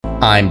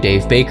I'm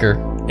Dave Baker.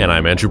 And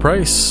I'm Andrew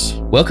Price.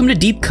 Welcome to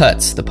Deep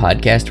Cuts, the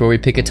podcast where we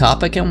pick a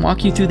topic and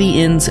walk you through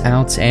the ins,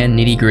 outs, and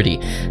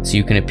nitty-gritty so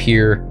you can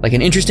appear like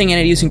an interesting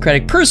and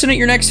idiosyncratic person at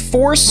your next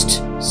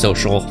forced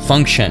social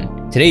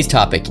function. Today's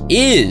topic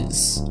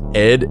is...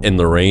 Ed and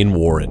Lorraine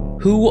Warren.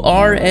 Who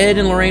are Ed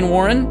and Lorraine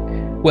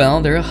Warren?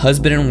 Well, they're a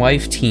husband and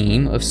wife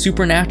team of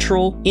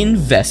supernatural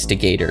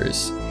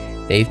investigators.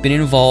 They've been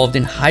involved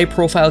in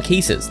high-profile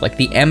cases like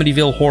the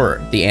Amityville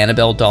Horror, the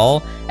Annabelle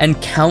doll,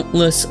 and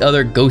countless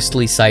other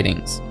ghostly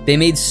sightings. They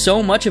made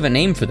so much of a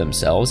name for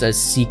themselves as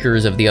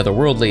seekers of the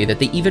otherworldly that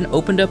they even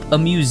opened up a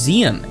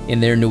museum in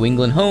their New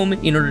England home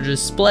in order to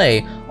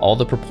display all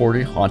the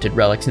purported haunted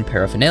relics and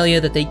paraphernalia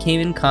that they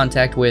came in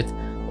contact with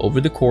over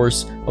the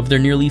course of their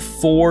nearly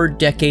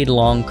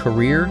 4-decade-long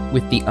career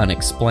with the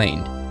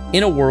unexplained.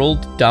 In a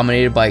world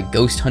dominated by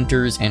ghost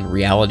hunters and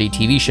reality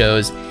TV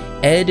shows,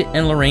 Ed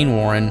and Lorraine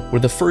Warren were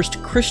the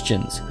first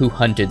Christians who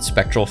hunted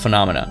spectral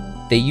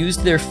phenomena. They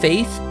used their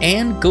faith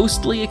and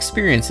ghostly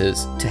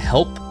experiences to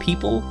help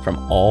people from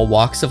all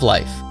walks of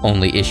life.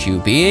 Only issue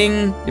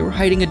being, they were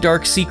hiding a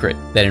dark secret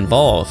that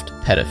involved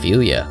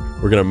pedophilia.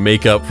 We're going to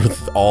make up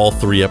for all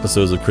 3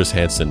 episodes of Chris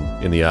Hansen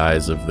in the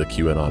eyes of the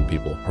QAnon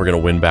people. We're going to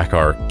win back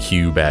our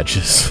Q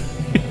badges.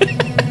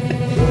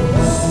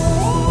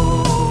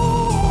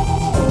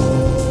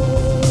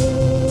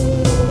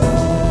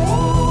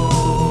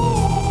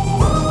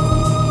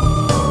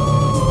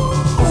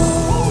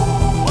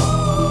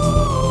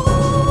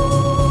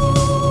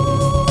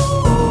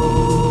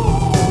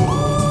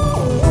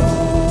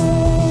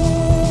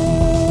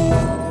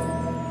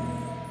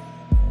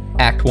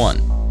 Act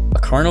 1. A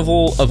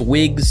carnival of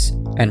wigs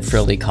and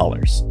frilly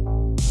collars.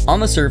 On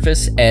the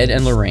surface, Ed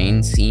and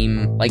Lorraine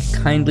seem like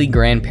kindly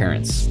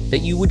grandparents that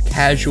you would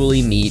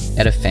casually meet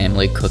at a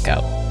family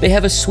cookout. They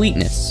have a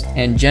sweetness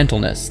and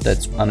gentleness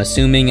that's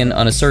unassuming and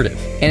unassertive,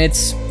 and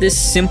it's this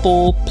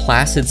simple,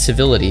 placid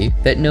civility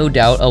that no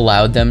doubt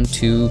allowed them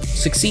to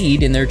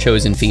succeed in their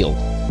chosen field.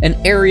 An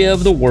area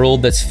of the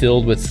world that's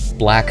filled with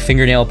black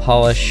fingernail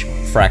polish,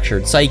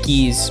 fractured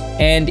psyches,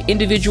 and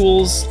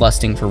individuals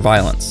lusting for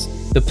violence.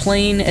 The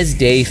plain as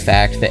day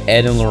fact that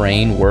Ed and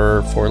Lorraine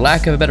were, for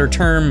lack of a better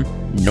term,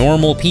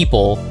 normal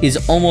people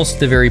is almost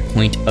the very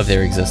point of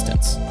their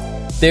existence.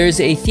 There's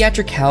a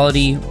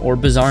theatricality or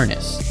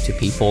bizarreness to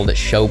people that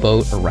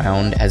showboat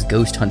around as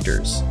ghost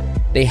hunters.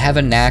 They have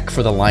a knack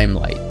for the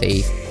limelight.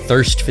 They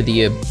thirst for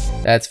the...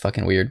 That's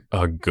fucking weird.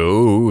 A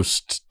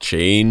ghost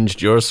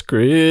changed your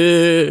script.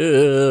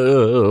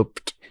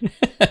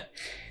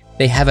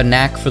 They have a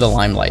knack for the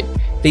limelight.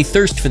 They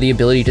thirst for the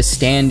ability to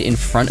stand in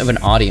front of an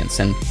audience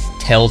and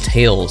tell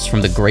tales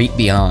from the great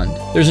beyond.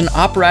 There's an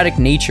operatic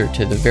nature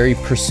to the very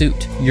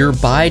pursuit. You're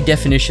by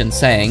definition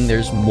saying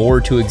there's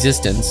more to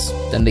existence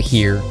than the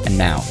here and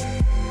now.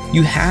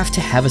 You have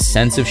to have a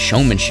sense of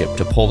showmanship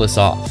to pull this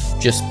off.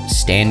 Just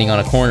standing on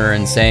a corner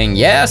and saying,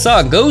 "Yeah, I saw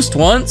a ghost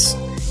once,"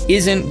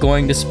 isn't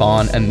going to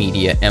spawn a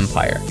media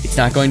empire. It's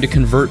not going to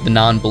convert the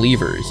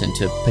non-believers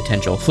into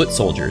potential foot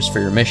soldiers for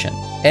your mission.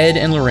 Ed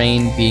and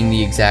Lorraine being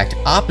the exact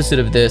opposite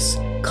of this,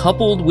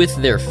 coupled with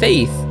their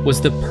faith, was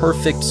the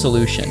perfect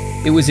solution.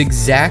 It was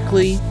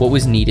exactly what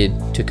was needed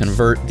to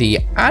convert the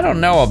 "I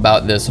don't know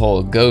about this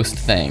whole ghost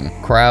thing"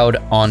 crowd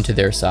onto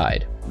their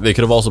side. They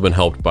could have also been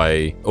helped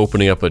by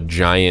opening up a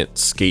giant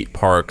skate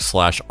park /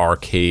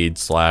 arcade /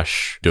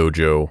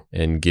 dojo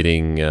and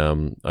getting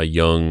a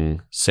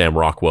young Sam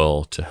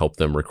Rockwell to help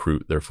them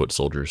recruit their foot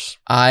soldiers.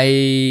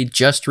 I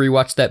just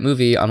rewatched that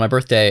movie on my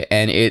birthday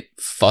and it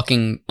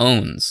fucking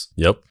owns.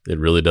 Yep, it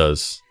really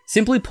does.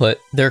 Simply put,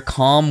 their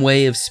calm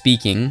way of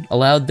speaking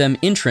allowed them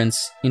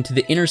entrance into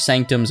the inner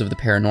sanctums of the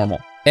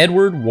paranormal.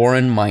 Edward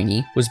Warren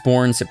Miney was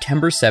born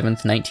September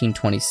 7th,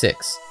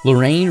 1926.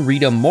 Lorraine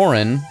Rita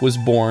Morin was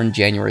born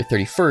January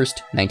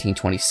 31st,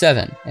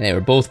 1927, and they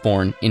were both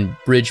born in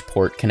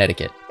Bridgeport,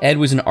 Connecticut. Ed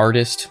was an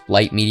artist,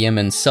 light medium,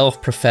 and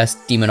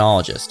self-professed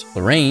demonologist.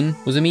 Lorraine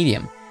was a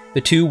medium.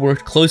 The two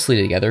worked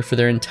closely together for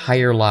their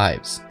entire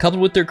lives.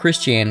 Coupled with their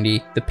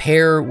Christianity, the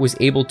pair was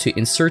able to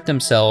insert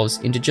themselves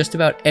into just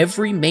about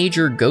every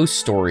major ghost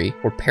story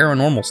or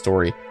paranormal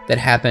story that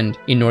happened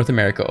in North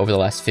America over the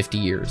last 50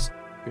 years.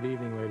 Good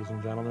evening, ladies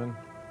and gentlemen,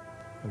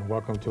 and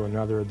welcome to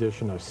another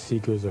edition of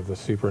Seekers of the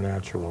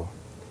Supernatural.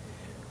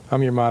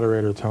 I'm your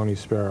moderator, Tony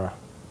Spera.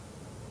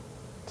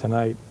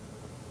 Tonight,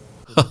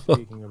 we'll be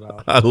speaking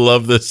about... I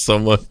love this so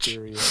much.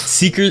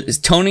 Seekers,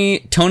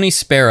 Tony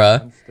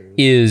Spera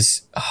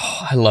is...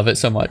 Oh, I love it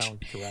so much.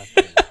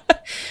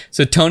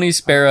 So Tony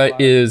Spera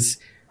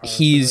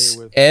he's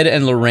Ed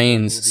and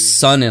Lorraine's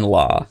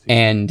son-in-law,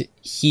 and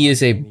he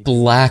is a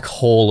black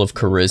hole of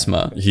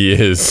charisma. He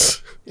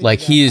is. Like,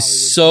 he is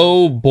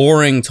so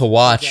boring to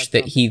watch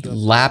that he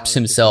laps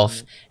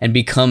himself and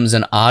becomes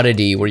an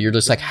oddity where you're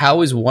just like,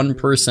 how is one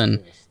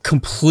person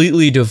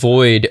completely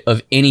devoid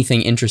of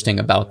anything interesting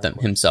about them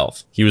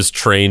himself? He was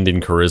trained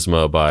in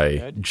charisma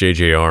by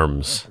J.J.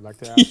 Arms.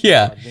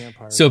 Yeah.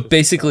 So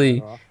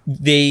basically,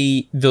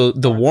 the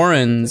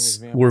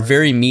Warrens were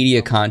very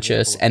media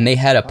conscious, and they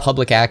had a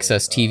public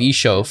access TV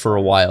show for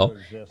a while,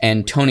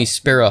 and Tony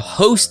Spera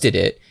hosted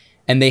it.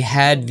 And they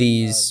had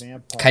these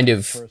kind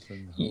of,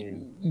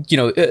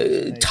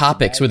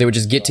 topics where they would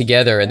just get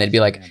together and they'd be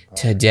like,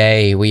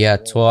 today we are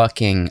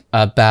talking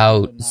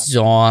about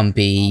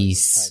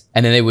zombies.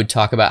 And then they would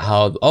talk about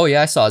how, oh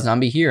yeah, I saw a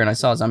zombie here and I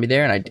saw a zombie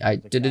there and I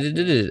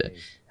did.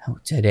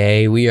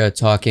 Today we are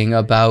talking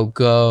about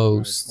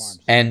ghosts.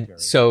 And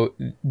so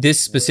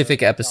this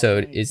specific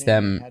episode is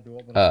them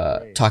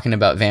talking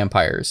about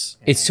vampires.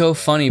 It's so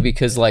funny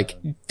because like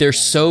they're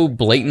so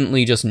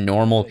blatantly just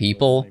normal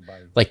people.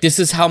 Like, this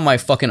is how my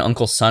fucking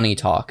Uncle Sonny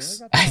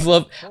talks.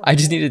 I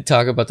just need to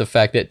talk about the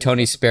fact that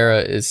Tony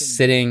Spera is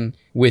sitting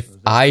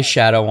with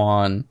eyeshadow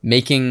on,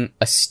 making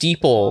a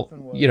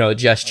steeple,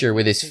 gesture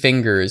with his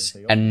fingers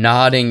and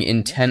nodding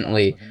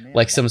intently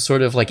like some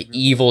sort of like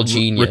evil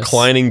genius.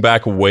 Reclining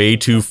back way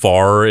too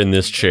far in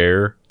this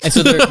chair. And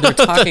so they're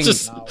talking.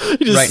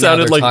 He just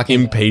sounded like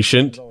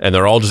impatient, and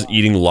they're all just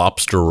eating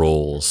lobster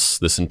rolls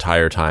this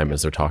entire time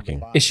as they're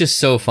talking. It's just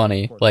so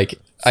funny. Like,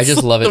 I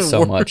just love it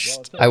so much.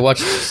 I've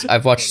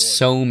watched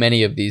so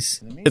many of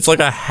these. It's like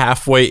a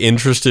halfway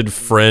interested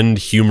friend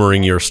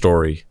humoring your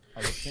story.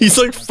 He's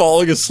like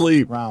falling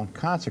asleep. Ground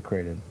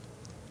consecrated.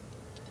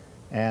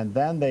 And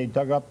then they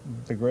dug up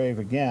the grave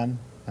again,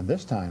 and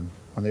this time,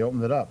 when they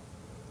opened it up,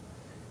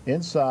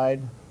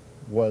 inside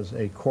was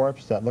a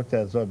corpse that looked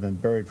as though it had been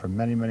buried for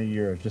many, many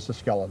years, just a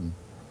skeleton.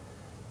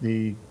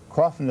 The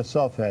coffin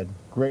itself had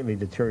greatly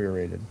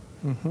deteriorated.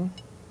 Mm-hmm.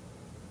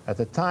 At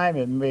the time,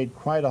 it made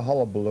quite a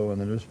hullabaloo in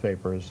the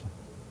newspapers,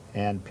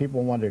 and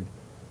people wondered,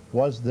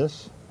 was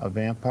this a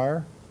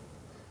vampire?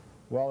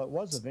 Well, it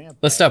was a vampire.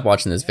 Let's stop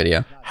watching this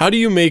video. How do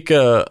you make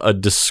a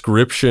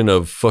description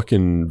of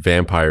fucking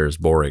vampires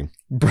boring?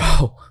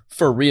 Bro,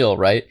 for real,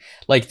 right?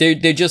 Like,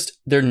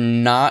 they're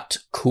not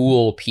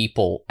cool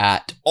people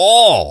at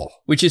all,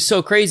 which is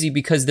so crazy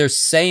because they're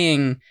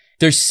saying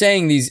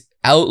these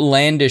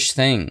outlandish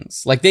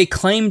things. Like, they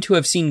claim to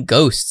have seen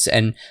ghosts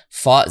and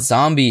fought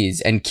zombies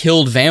and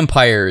killed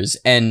vampires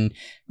and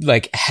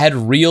like had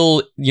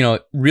real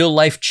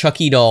life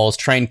Chucky dolls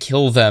try and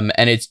kill them.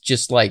 And it's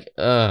just like,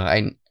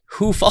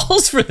 who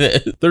falls for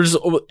this? There's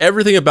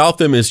everything about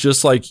them is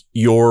just like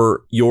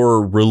your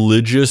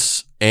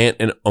religious aunt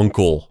and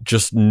uncle,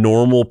 just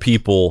normal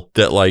people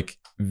that like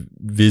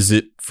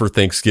visit for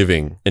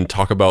Thanksgiving and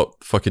talk about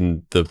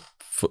fucking the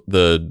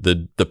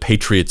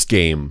Patriots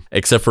game,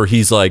 except for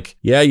he's like,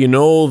 yeah,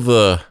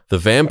 the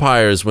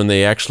vampires, when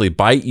they actually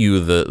bite you,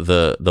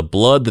 the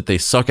blood that they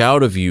suck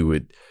out of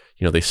you,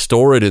 they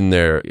store it in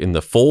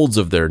the folds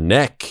of their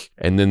neck,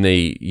 and then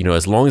they,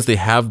 as long as they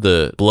have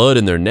the blood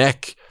in their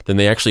neck, then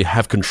they actually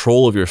have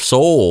control of your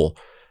soul.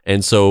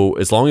 And so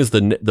as long as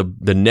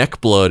the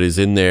neck blood is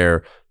in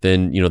there,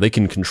 then they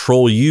can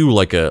control you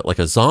like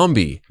a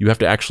zombie. You have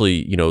to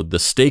actually, the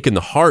stake in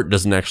the heart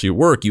doesn't actually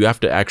work. You have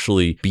to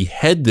actually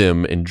behead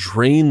them and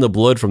drain the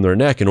blood from their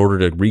neck in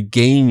order to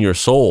regain your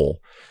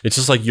soul. It's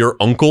just like your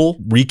uncle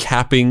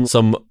recapping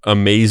some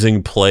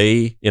amazing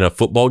play in a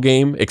football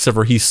game, except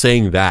for he's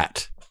saying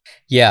that.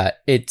 Yeah,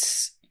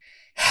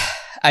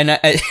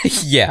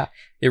 yeah.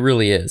 It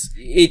really is.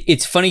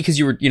 It's funny because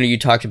you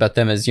talked about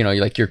them as,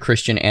 like your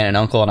Christian aunt and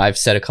uncle, and I've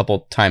said a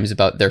couple times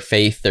about their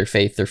faith.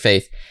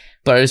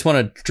 But I just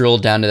want to drill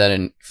down to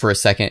that for a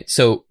second.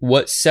 So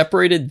what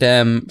separated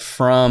them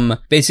from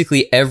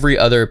basically every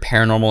other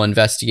paranormal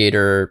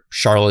investigator,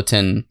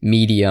 charlatan,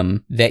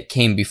 medium that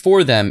came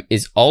before them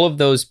is all of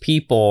those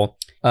people,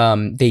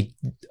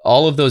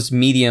 all of those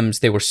mediums,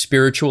 they were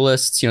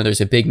spiritualists.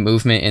 There's a big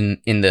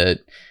movement in the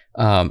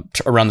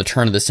around the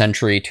turn of the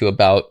century to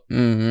about the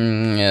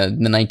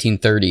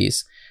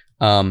 1930s,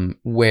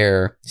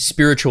 where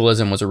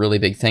spiritualism was a really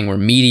big thing, where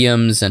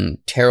mediums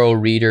and tarot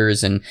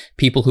readers and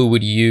people who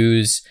would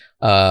use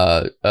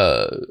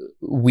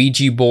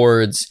Ouija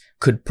boards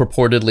could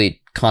purportedly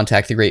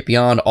contact the great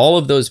beyond. All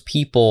of those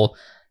people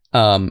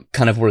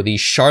kind of were these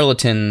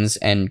charlatans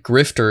and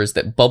grifters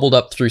that bubbled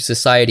up through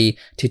society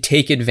to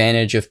take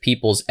advantage of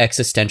people's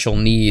existential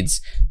needs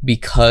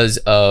because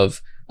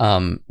of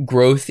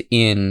growth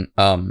in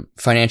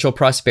financial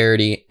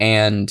prosperity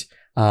and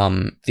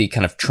the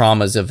kind of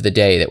traumas of the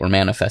day that were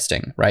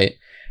manifesting, right?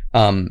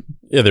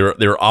 Yeah, they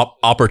were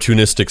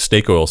opportunistic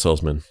stake oil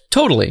salesmen.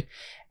 Totally.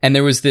 And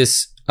there was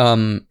this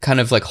kind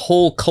of like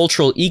whole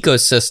cultural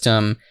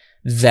ecosystem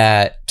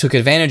that took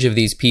advantage of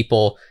these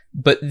people,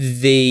 but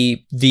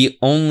the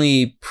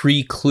only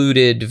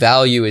precluded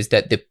value is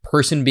that the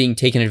person being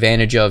taken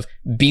advantage of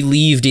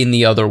believed in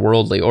the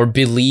otherworldly or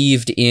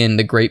believed in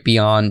the great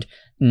beyond,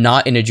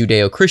 not in a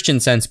Judeo-Christian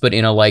sense, but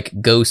in a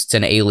like ghosts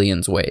and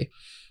aliens way.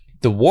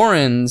 The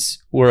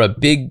Warrens were a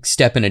big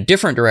step in a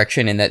different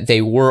direction in that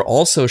they were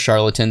also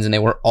charlatans and they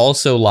were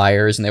also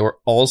liars and they were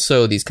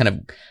also these kind of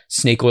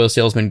snake oil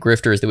salesman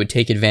grifters that would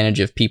take advantage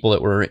of people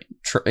that were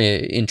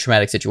in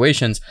traumatic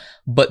situations,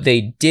 but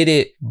they did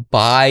it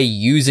by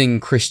using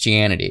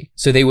Christianity.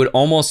 So they would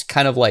almost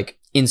kind of like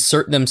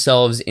insert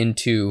themselves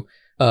into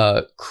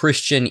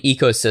Christian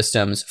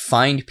ecosystems,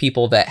 find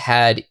people that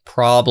had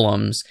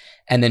problems,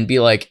 and then be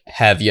like,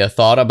 have you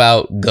thought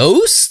about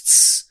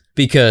ghosts?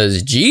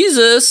 Because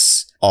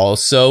Jesus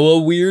also a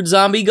weird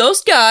zombie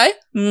ghost guy.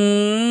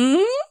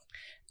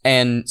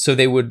 And so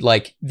they would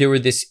there were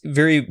this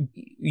very,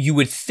 you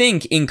would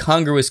think,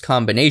 incongruous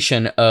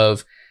combination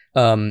of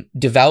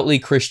devoutly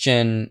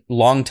Christian,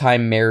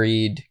 longtime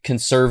married,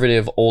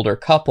 conservative, older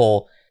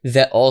couple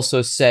that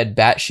also said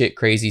batshit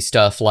crazy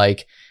stuff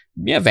like,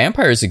 yeah,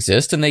 vampires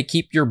exist and they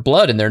keep your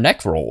blood in their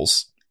neck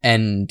rolls.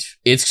 And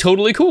it's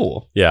totally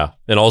cool. Yeah.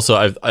 And also,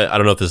 I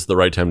don't know if this is the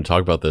right time to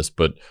talk about this,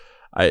 but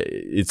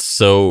it's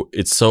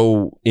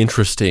so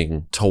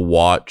interesting to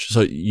watch.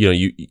 So,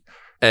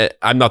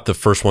 I'm not the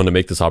first one to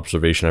make this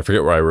observation. I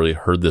forget where I really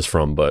heard this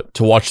from, but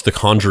to watch the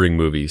Conjuring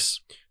movies.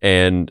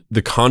 And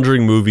the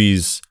Conjuring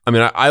movies, I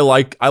mean, I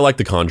like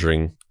the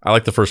Conjuring. I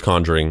like the first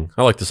Conjuring.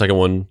 I like the second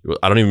one.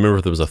 I don't even remember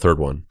if there was a third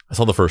one. I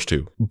saw the first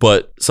two.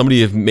 But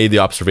somebody have made the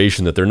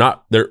observation that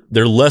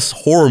they're less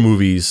horror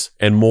movies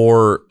and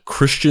more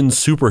Christian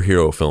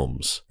superhero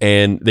films.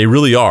 And they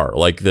really are.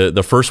 Like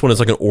the first one is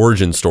like an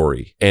origin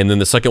story. And then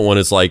the second one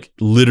is like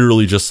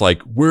literally just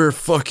like, we're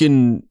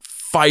fucking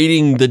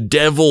fighting the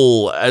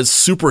devil as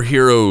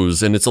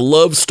superheroes, and it's a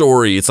love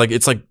story. It's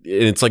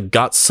like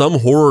got some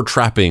horror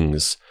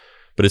trappings,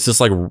 but it's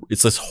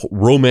this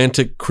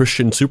romantic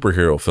Christian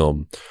superhero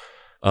film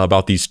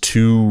about these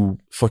two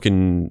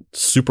fucking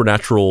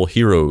supernatural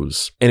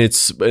heroes. And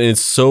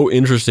it's so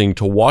interesting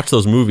to watch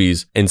those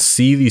movies and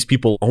see these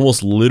people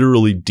almost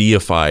literally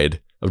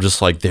deified, of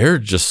just like, they're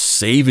just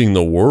saving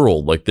the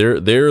world. Like they're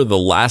the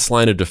last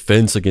line of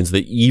defense against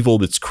the evil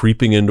that's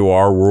creeping into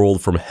our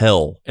world from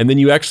hell. And then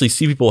you actually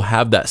see people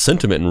have that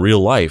sentiment in real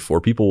life,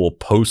 where people will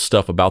post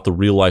stuff about the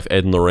real life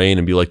Ed and Lorraine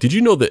and be like, did you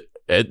know that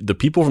the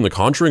people from The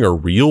Conjuring are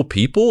real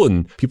people?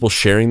 And people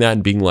sharing that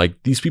and being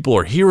like, these people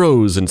are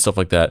heroes and stuff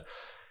like that.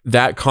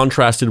 That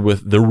contrasted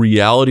with the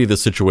reality of the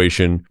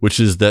situation, which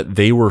is that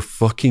they were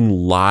fucking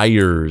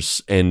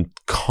liars and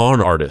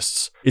con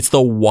artists. It's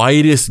the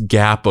widest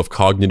gap of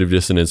cognitive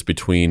dissonance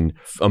between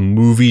a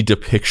movie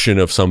depiction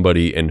of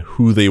somebody and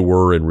who they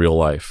were in real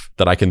life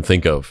that I can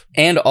think of.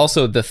 And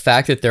also the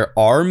fact that there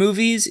are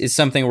movies is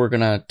something we're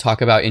going to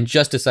talk about in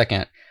just a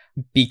second,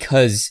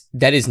 because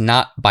that is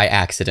not by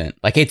accident.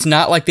 Like, it's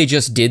not like they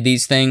just did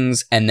these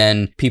things and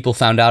then people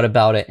found out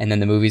about it and then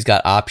the movies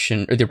got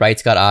optioned, or the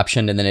rights got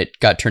optioned, and then it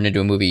got turned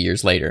into a movie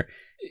years later.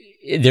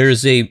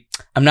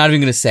 I'm not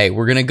even going to say,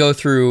 we're going to go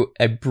through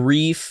a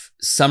brief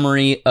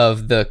summary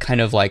of the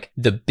kind of like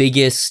the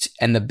biggest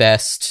and the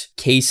best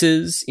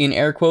cases, in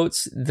air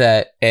quotes,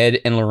 that Ed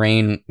and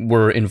Lorraine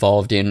were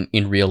involved in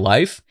real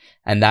life.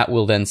 And that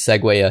will then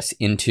segue us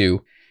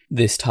into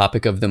this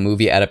topic of the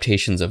movie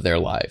adaptations of their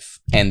life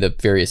and the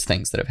various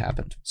things that have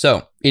happened.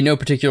 So, in no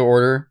particular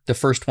order, the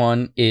first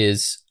one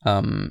is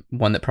one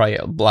that probably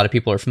a lot of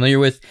people are familiar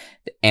with,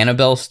 the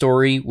Annabelle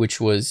story,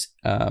 which was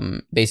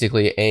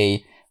basically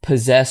a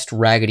possessed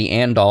Raggedy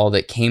Ann doll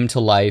that came to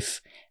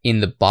life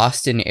in the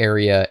Boston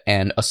area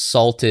and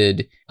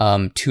assaulted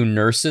two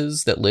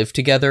nurses that lived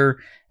together.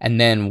 And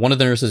then one of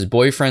the nurses'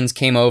 boyfriends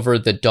came over,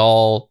 the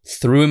doll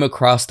threw him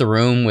across the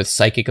room with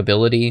psychic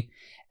ability,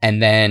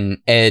 and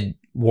then Ed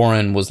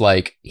Warren was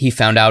like, he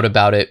found out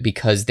about it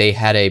because they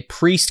had a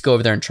priest go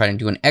over there and try to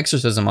do an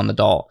exorcism on the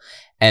doll.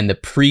 And the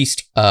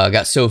priest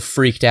got so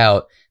freaked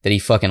out that he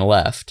fucking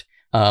left.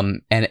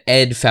 And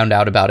Ed found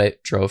out about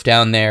it, drove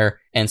down there,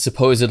 and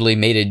supposedly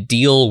made a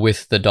deal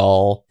with the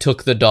doll,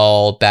 took the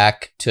doll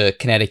back to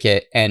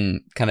Connecticut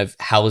and kind of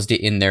housed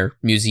it in their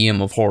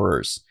Museum of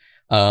Horrors.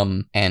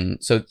 And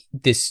so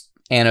this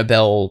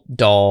Annabelle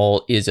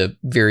doll is a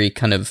very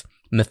kind of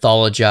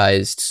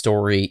mythologized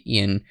story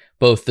in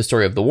both the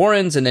story of the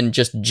Warrens and then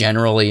just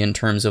generally in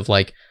terms of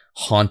like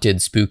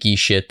haunted, spooky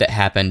shit that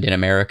happened in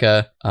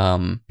America.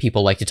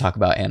 People like to talk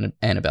about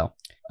Annabelle.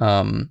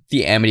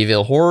 The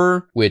Amityville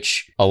Horror,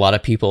 which a lot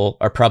of people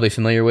are probably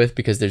familiar with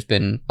because there's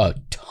been a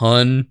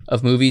ton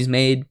of movies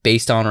made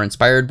based on or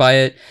inspired by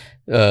it.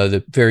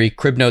 The very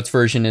Crib Notes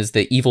version is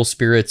the evil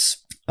spirits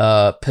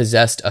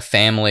possessed a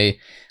family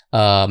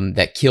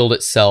that killed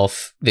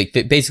itself.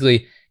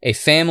 Basically, a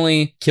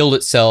family killed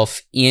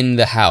itself in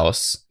the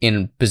house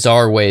in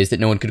bizarre ways that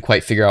no one could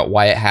quite figure out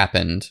why it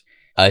happened.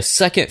 A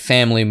second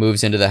family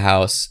moves into the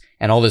house,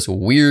 and all this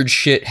weird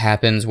shit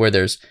happens where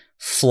there's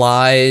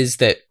flies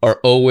that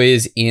are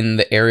always in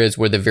the areas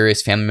where the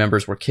various family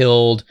members were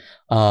killed.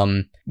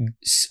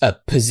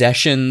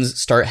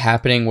 Possessions start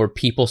happening where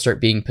people start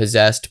being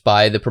possessed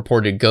by the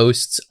purported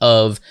ghosts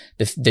of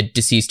the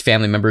deceased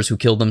family members who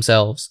killed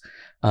themselves.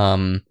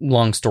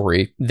 Long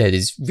story that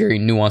is very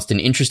nuanced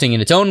and interesting in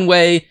its own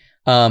way,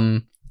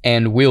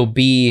 and will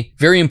be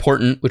very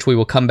important, which we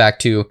will come back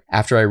to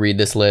after I read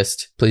this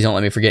list. Please don't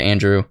let me forget,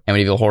 Andrew.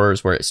 Amityville Horror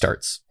is where it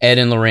starts. Ed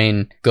and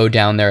Lorraine go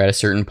down there at a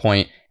certain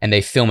point, and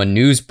they film a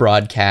news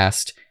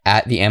broadcast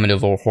at the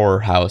Amityville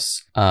Horror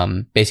House,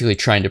 basically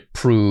trying to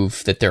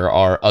prove that there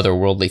are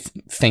otherworldly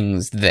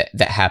things that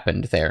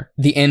happened there.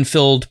 The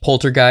Enfield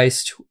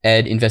poltergeist.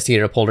 Ed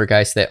investigated a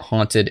poltergeist that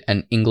haunted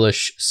an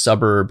English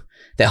suburb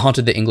that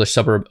haunted the English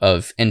suburb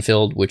of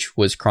Enfield, which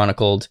was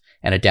chronicled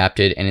and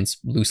adapted and it's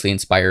loosely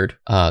inspired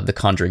The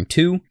Conjuring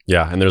 2.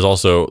 Yeah, and there's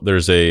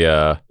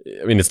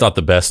it's not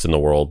the best in the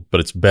world, but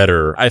it's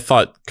better. I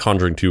thought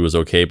Conjuring 2 was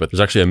okay, but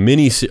there's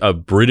actually a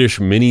British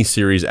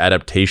mini-series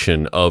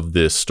adaptation of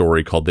this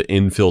story called The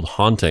Enfield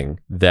Haunting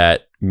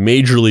that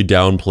majorly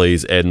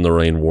downplays Ed and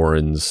Lorraine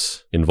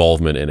Warren's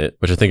involvement in it,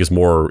 which I think is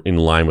more in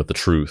line with the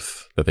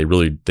truth, that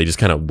they just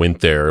kind of went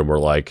there and were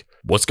like,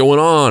 what's going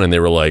on? And they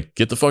were like,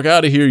 get the fuck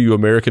out of here, you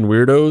American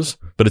weirdos.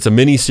 But it's a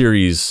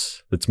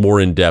mini-series that's more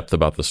in-depth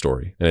about the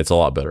story, and it's a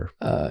lot better.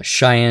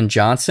 Cheyenne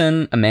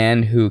Johnson, a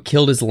man who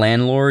killed his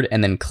landlord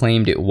and then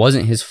claimed it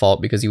wasn't his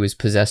fault because he was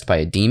possessed by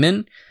a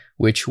demon,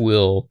 which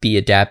will be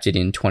adapted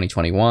in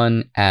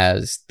 2021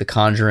 as The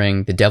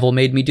Conjuring, The Devil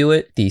Made Me Do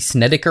It. The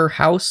Snedeker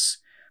House,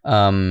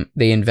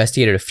 they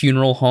investigated a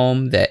funeral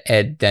home that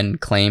Ed then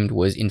claimed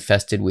was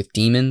infested with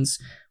demons,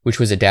 which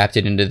was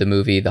adapted into the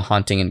movie The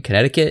Haunting in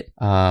Connecticut.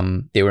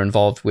 They were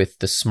involved with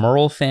the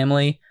Smurl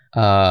family,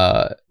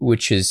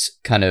 which is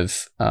kind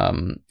of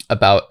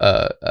about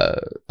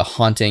a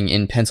haunting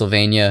in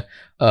Pennsylvania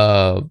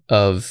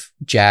of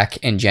Jack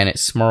and Janet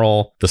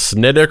Smurl. The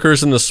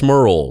Snedekers and the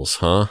Smurls,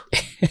 huh?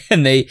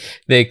 And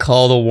they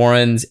call the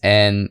Warrens,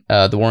 and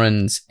the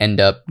Warrens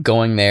end up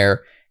going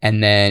there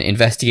and then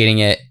investigating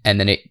it, and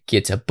then it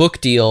gets a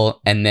book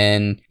deal, and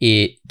then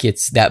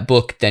that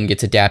book then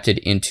gets adapted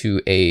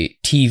into a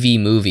TV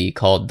movie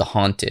called The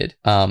Haunted.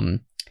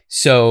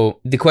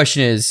 So the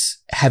question is,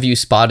 have you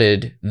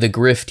spotted The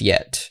Grift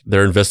yet?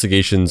 Their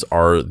investigations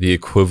are the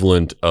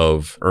equivalent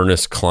of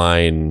Ernest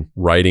Cline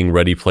writing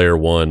Ready Player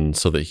One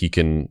so that he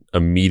can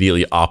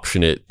immediately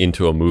option it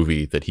into a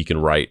movie that he can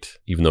write,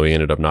 even though he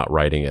ended up not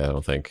writing it, I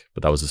don't think.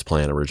 But that was his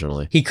plan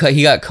originally. He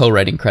got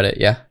co-writing credit,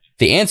 yeah.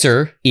 The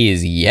answer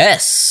is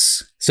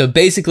yes. So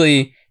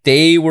basically,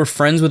 they were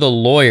friends with a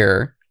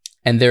lawyer,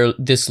 and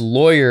this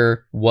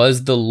lawyer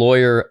was the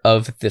lawyer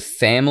of the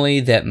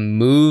family that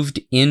moved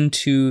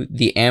into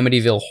the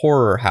Amityville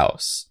horror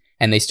house.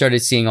 And they started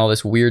seeing all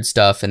this weird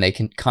stuff, and they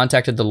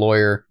contacted the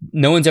lawyer.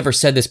 No one's ever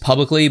said this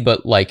publicly,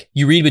 but like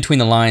you read between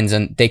the lines,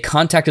 and they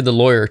contacted the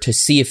lawyer to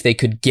see if they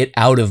could get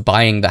out of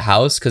buying the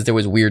house because there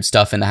was weird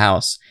stuff in the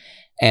house.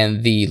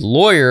 And the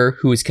lawyer,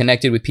 who was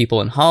connected with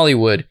people in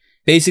Hollywood,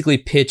 basically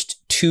pitched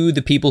to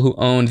the people who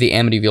owned the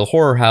Amityville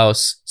horror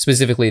house,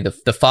 specifically the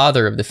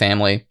father of the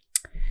family,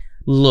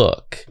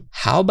 look,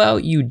 how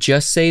about you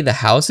just say the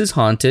house is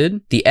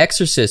haunted? The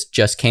Exorcist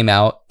just came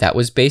out. That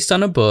was based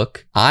on a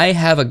book. I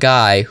have a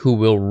guy who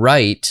will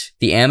write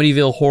the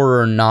Amityville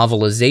horror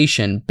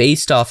novelization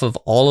based off of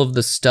all of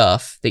the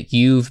stuff that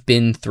you've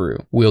been through.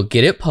 We'll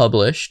get it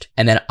published,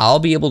 and then I'll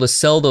be able to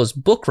sell those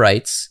book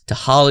rights to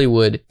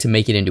Hollywood to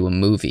make it into a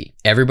movie.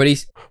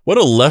 What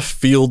a left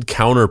field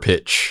counter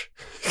pitch.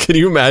 Can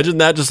you imagine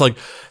that? Just like,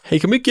 hey,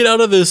 can we get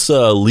out of this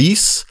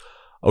lease?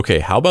 Okay,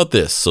 how about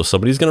this? So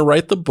somebody's going to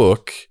write the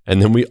book,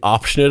 and then we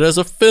option it as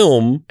a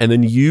film, and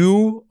then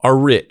you are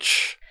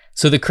rich.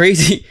 So the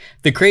crazy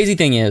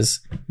thing is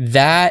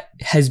that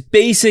has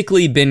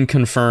basically been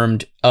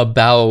confirmed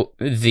about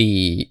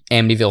the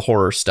Amityville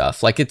horror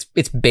stuff. Like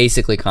it's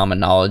basically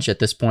common knowledge at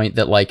this point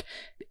that like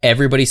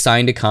everybody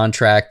signed a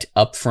contract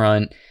up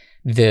front.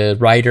 The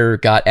writer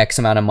got X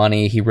amount of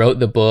money. He wrote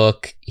the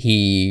book.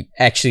 He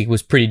actually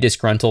was pretty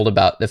disgruntled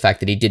about the fact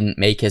that he didn't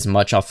make as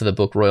much off of the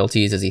book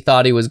royalties as he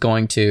thought he was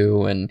going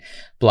to, and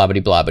blah, blah,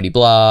 blah, blah,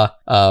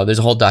 blah. There's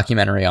a whole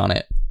documentary on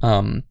it.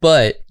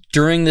 But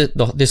during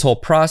this whole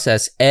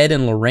process, Ed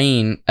and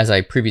Lorraine, as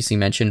I previously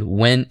mentioned,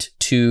 went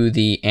to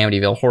the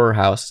Amityville horror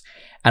house,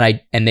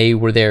 and they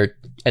were there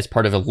as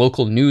part of a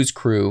local news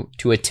crew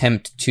to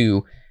attempt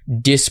to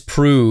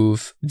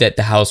disprove that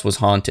the house was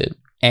haunted.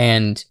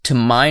 And to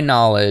my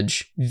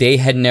knowledge, they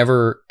had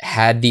never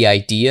had the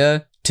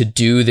idea to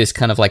do this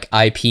kind of like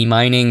IP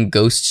mining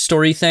ghost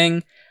story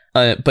thing.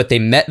 But they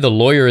met the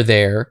lawyer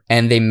there,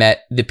 and they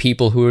met the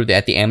people who were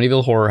at the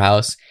Amityville horror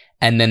house.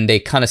 And then they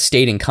kind of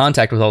stayed in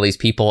contact with all these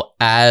people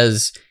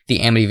as the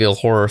Amityville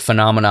horror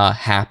phenomena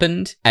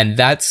happened. And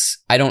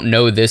I don't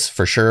know this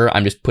for sure.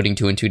 I'm just putting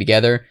two and two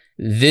together.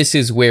 This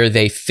is where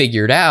they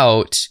figured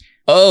out,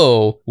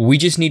 oh, we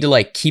just need to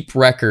like keep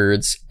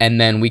records, and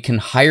then we can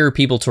hire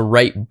people to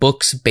write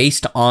books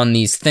based on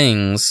these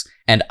things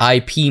and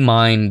IP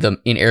mine the,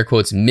 in air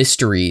quotes,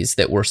 mysteries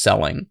that we're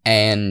selling.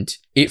 And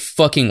it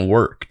fucking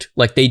worked.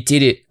 Like they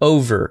did it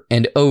over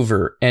and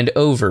over and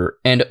over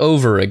and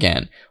over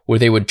again, where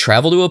they would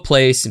travel to a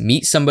place,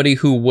 meet somebody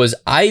who was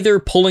either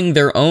pulling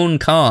their own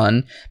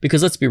con,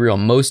 because let's be real,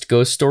 most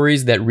ghost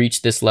stories that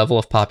reach this level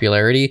of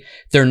popularity,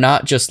 they're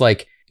not just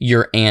like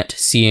your aunt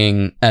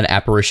seeing an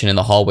apparition in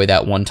the hallway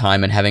that one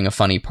time and having a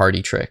funny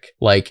party trick.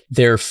 Like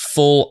they're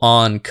full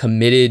on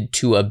committed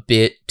to a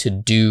bit to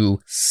do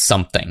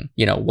something,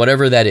 you know,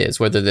 whatever that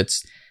is, whether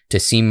that's to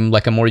seem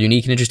like a more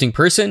unique and interesting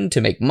person, to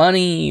make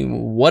money,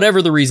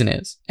 whatever the reason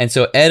is. And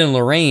so Ed and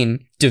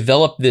Lorraine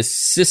developed this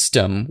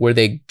system where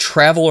they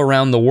travel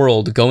around the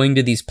world, going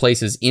to these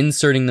places,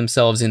 inserting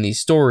themselves in these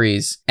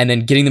stories, and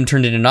then getting them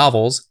turned into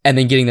novels, and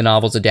then getting the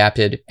novels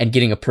adapted and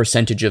getting a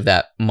percentage of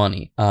that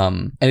money.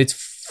 And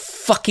it's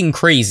fucking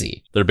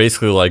crazy. They're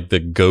basically like the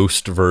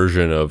ghost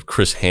version of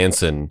Chris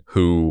Hansen,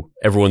 who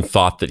everyone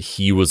thought that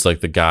he was like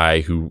the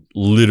guy who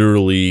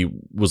literally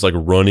was like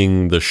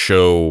running the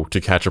show To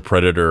Catch a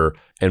Predator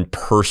and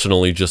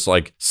personally just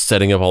like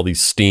setting up all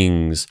these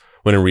stings,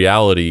 when in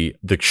reality,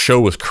 the show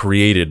was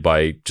created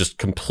by just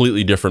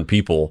completely different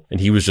people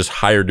and he was just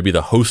hired to be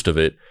the host of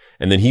it.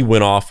 And then he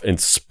went off and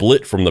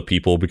split from the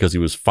people because he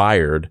was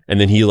fired.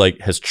 And then he like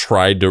has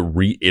tried to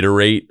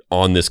reiterate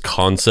on this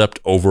concept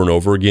over and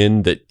over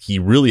again that he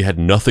really had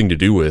nothing to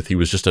do with. He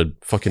was just a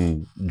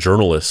fucking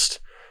journalist,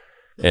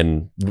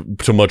 and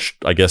to much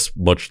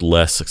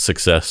less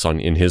success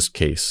in his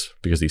case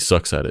because he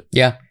sucks at it.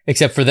 Yeah.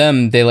 Except for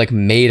them, they like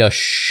made a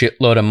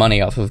shitload of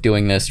money off of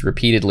doing this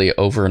repeatedly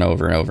over and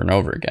over and over and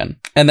over again.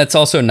 And that's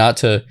also not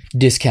to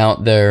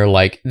discount their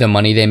like the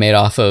money they made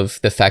off of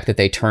the fact that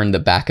they turned the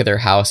back of their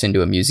house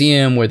into a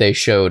museum where they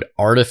showed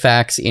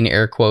artifacts in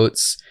air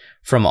quotes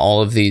from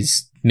all of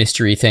these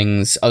mystery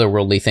things,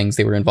 otherworldly things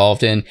they were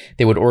involved in.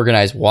 They would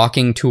organize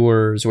walking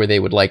tours where they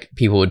would like,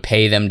 people would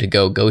pay them to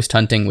go ghost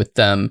hunting with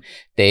them.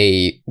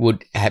 They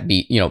would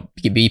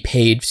be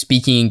paid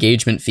speaking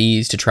engagement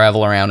fees to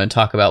travel around and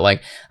talk about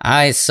like,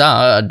 I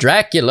saw a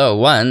Dracula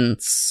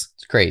once.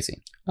 It's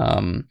crazy.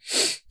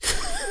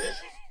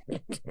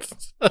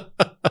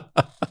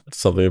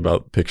 Something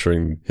about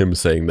picturing him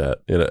saying that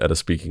at a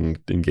speaking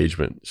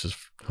engagement. It's just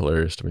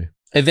hilarious to me.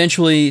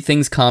 Eventually,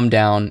 things calm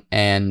down,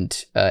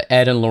 and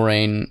Ed and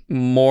Lorraine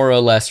more or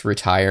less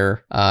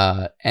retire,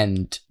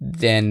 and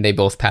then they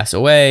both pass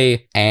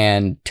away,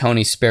 and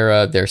Tony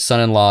Spera, their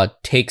son-in-law,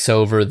 takes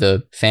over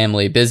the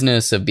family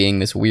business of being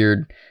this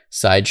weird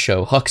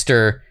sideshow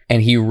huckster,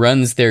 and he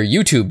runs their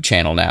YouTube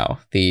channel now,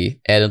 the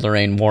Ed and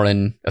Lorraine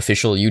Warren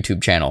official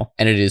YouTube channel.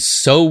 And it is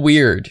so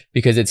weird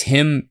because it's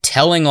him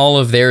telling all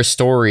of their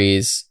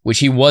stories, which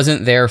he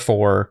wasn't there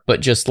for,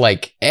 but just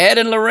like, Ed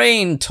and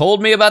Lorraine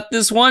told me about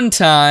this one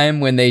time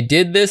when they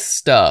did this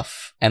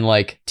stuff, and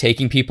like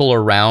taking people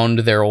around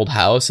their old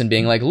house and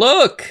being like,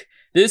 look,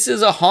 this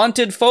is a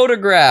haunted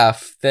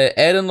photograph that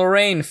Ed and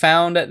Lorraine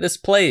found at this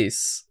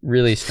place.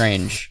 Really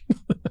strange.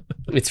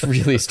 It's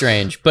really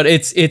strange, but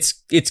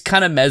it's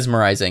kind of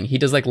mesmerizing. He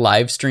does like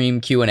live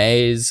stream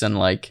Q&As and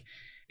like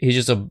he's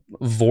just a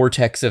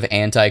vortex of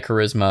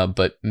anti-charisma,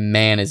 but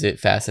man, is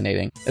it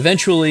fascinating.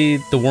 Eventually,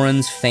 the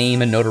Warrens'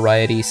 fame and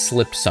notoriety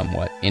slipped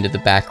somewhat into the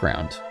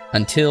background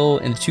until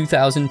in the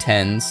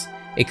 2010s,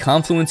 a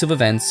confluence of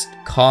events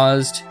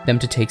caused them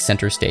to take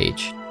center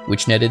stage,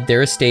 which netted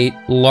their estate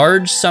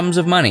large sums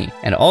of money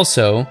and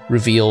also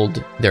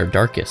revealed their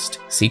darkest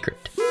secret.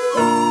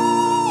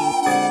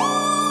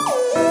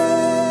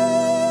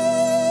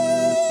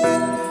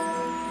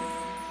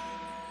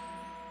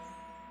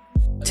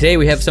 Today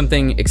we have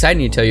something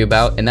exciting to tell you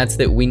about, and that's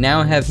that we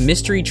now have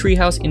Mystery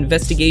Treehouse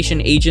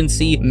Investigation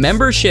Agency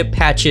membership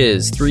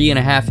patches,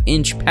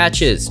 3.5-inch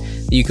patches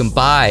that you can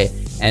buy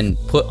and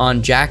put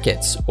on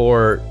jackets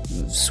or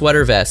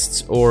sweater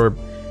vests or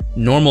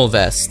normal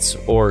vests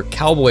or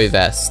cowboy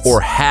vests.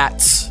 Or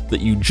hats that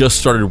you just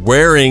started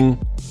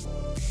wearing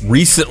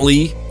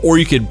recently, or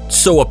you could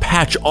sew a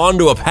patch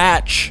onto a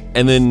patch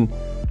and then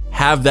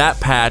have that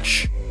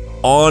patch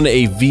on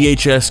a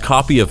VHS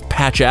copy of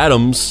Patch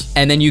Adams.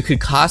 And then you could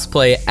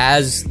cosplay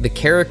as the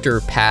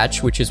character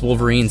Patch, which is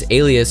Wolverine's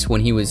alias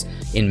when he was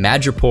in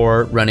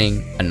Madripoor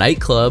running a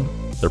nightclub.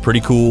 They're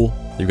pretty cool.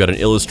 You've got an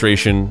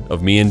illustration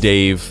of me and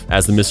Dave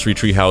as the Mystery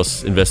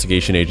Treehouse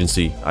Investigation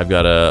Agency. I've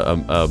got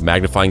a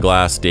magnifying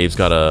glass. Dave's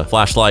got a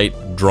flashlight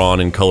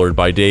drawn and colored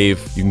by Dave.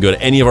 You can go to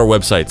any of our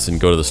websites and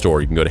go to the store.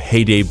 You can go to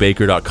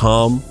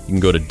heydavebaker.com. You can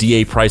go to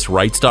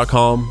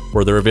dapricerights.com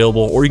where they're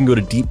available, or you can go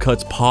to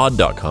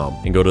deepcutspod.com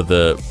and go to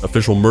the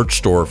official merch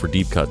store for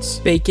Deep Cuts.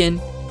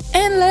 Bacon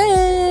and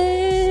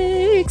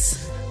legs.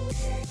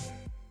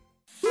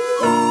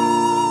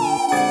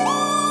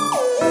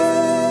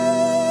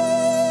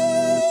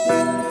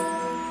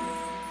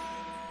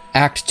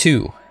 Act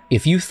 2.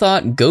 If you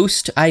thought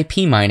ghost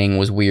IP mining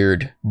was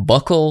weird,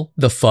 buckle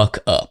the fuck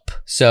up.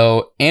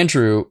 So,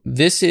 Andrew,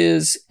 this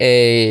is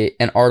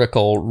an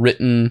article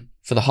written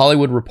for The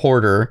Hollywood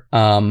Reporter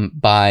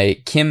by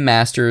Kim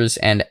Masters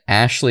and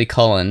Ashley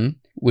Cullen,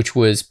 which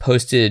was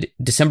posted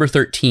December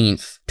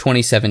 13th,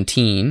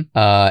 2017.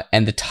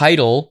 And the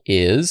title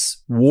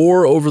is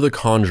War Over the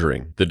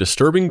Conjuring, the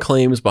disturbing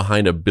claims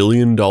behind a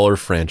billion-dollar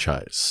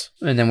franchise.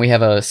 And then we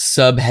have a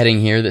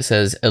subheading here that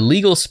says,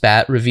 Illegal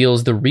Spat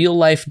reveals the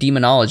real-life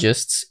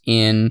demonologists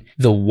in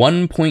the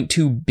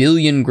 $1.2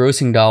 billion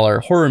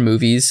grossing horror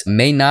movies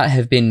may not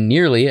have been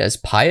nearly as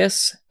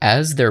pious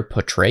as they're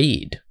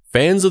portrayed.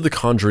 Fans of the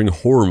Conjuring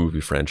horror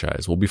movie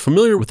franchise will be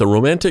familiar with the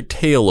romantic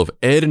tale of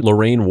Ed and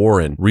Lorraine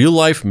Warren,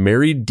 real-life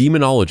married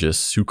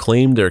demonologists who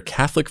claimed their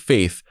Catholic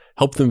faith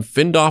helped them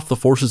fend off the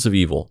forces of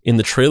evil. In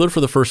the trailer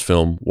for the first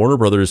film, Warner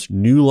Brothers'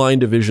 New Line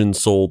division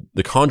sold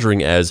The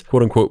Conjuring as,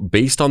 quote-unquote,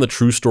 based on the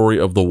true story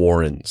of the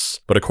Warrens.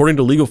 But according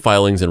to legal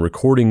filings and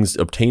recordings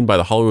obtained by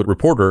The Hollywood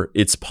Reporter,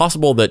 it's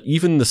possible that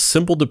even the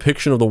simple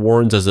depiction of the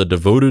Warrens as a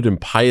devoted and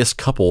pious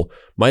couple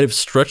might have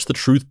stretched the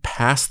truth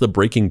past the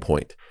breaking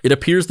point. It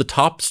appears the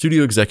top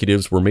studio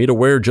executives were made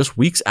aware just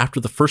weeks after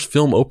the first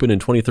film opened in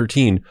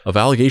 2013 of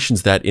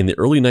allegations that in the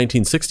early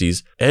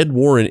 1960s, Ed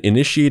Warren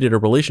initiated a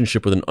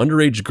relationship with an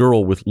underage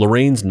girl with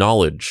Lorraine's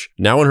knowledge.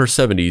 Now in her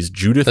 70s,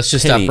 Judith Let's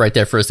just Penny... stop right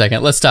there for a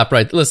second. Let's stop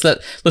right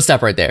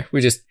there.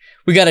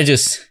 We gotta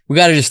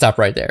just stop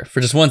right there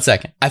for just 1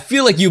 second. I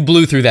feel like you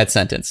blew through that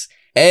sentence.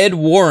 Ed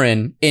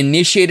Warren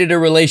initiated a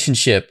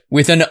relationship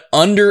with an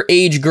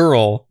underage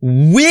girl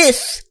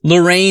with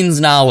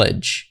Lorraine's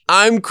knowledge.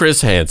 I'm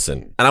Chris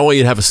Hansen, and I want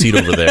you to have a seat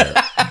over there.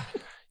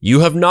 You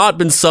have not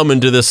been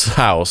summoned to this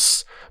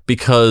house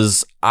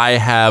because I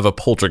have a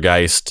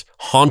poltergeist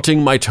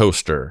haunting my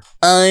toaster.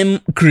 I'm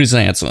Chris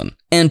Hansen,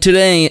 and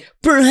today,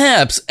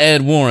 perhaps,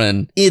 Ed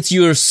Warren, it's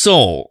your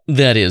soul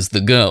that is the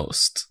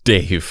ghost.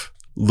 Dave,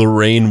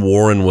 Lorraine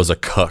Warren was a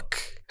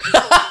cuck.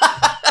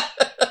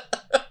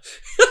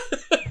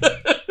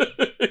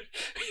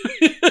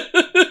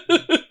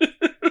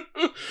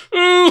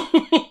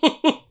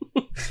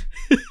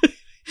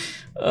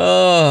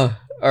 Oh,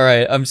 all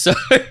right. I'm sorry.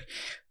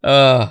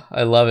 Oh,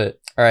 I love it.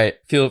 All right.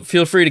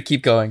 Feel free to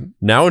keep going.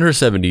 Now in her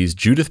 70s,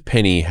 Judith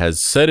Penny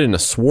has said in a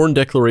sworn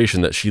declaration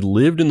that she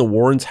lived in the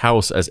Warrens'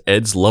 house as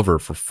Ed's lover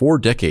for 4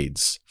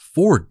 decades.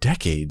 4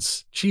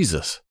 decades?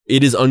 Jesus.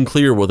 It is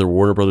unclear whether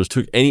Warner Brothers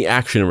took any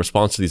action in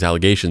response to these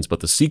allegations, but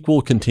the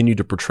sequel continued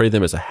to portray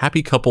them as a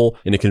happy couple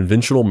in a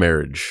conventional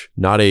marriage,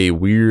 not a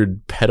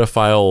weird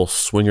pedophile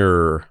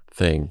swinger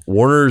thing.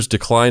 Warner's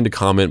declined to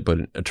comment, but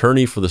an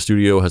attorney for the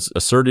studio has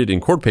asserted in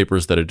court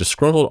papers that a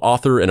disgruntled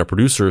author and a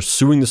producer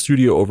suing the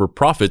studio over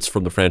profits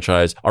from the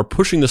franchise are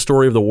pushing the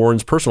story of the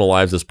Warrens' personal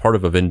lives as part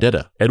of a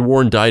vendetta. Ed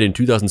Warren died in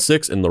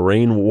 2006, and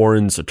Lorraine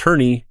Warren's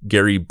attorney,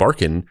 Gary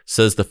Barkin,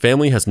 says the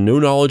family has no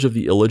knowledge of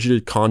the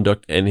alleged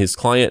conduct, and his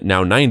client,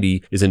 now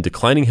 90, is in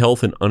declining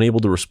health and unable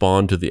to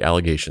respond to the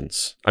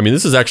allegations. I mean,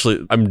 this is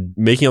actually, I'm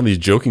making all these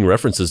joking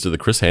references to the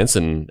Chris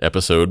Hansen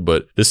episode,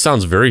 but this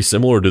sounds very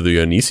similar to the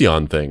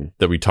Onision thing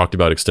that we talked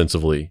about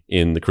extensively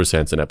in the Chris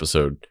Hansen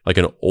episode. Like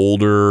an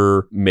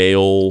older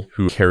male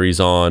who carries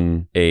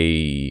on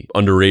a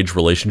underage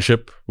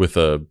relationship with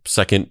a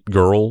second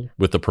girl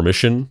with the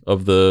permission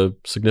of the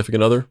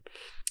significant other.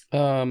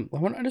 I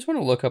just want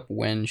to look up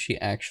when she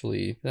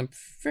actually... I'm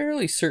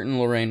fairly certain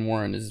Lorraine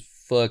Warren is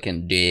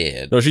fucking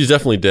dead. No, she's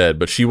definitely dead,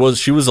 but she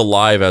was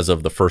alive as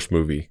of the first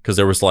movie, because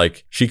there was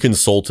like, she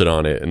consulted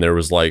on it, and there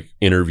was like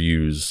there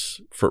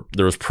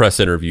was press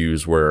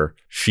interviews where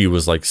she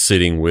was like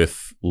sitting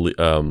with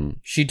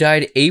she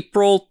died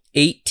April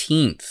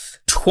 18th,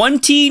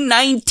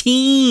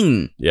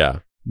 2019. Yeah.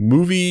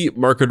 Movie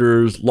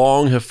marketers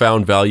long have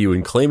found value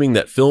in claiming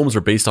that films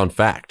are based on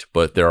fact,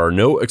 but there are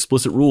no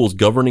explicit rules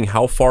governing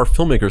how far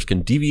filmmakers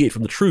can deviate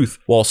from the truth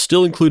while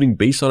still including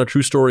based on a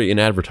true story in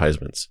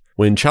advertisements.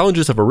 When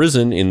challenges have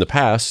arisen in the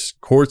past,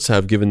 courts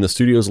have given the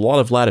studios a lot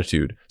of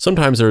latitude.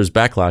 Sometimes there is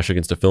backlash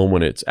against a film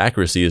when its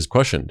accuracy is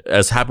questioned,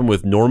 as happened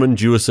with Norman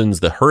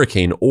Jewison's The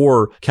Hurricane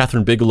or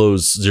Catherine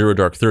Bigelow's Zero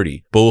Dark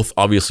 30. Both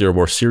obviously are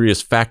more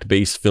serious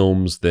fact-based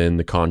films than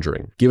The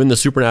Conjuring. Given the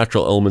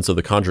supernatural elements of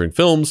The Conjuring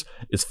films,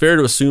 it's fair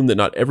to assume that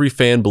not every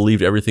fan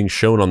believed everything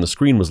shown on the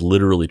screen was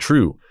literally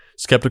true.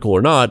 Skeptical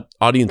or not,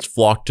 audience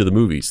flocked to the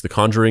movies. The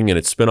Conjuring and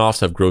its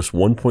spin-offs have grossed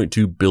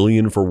 $1.2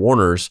 billion for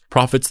Warner's,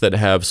 profits that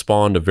have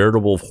spawned a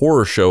veritable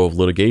horror show of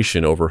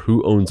litigation over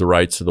who owns the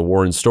rights to the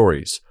Warren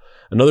stories.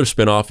 Another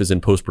spin-off is in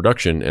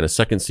post-production, and a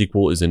second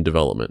sequel is in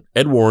development.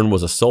 Ed Warren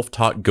was a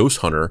self-taught ghost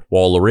hunter,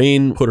 while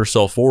Lorraine put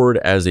herself forward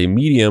as a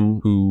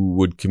medium who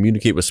would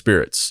communicate with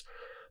spirits.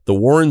 The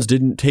Warrens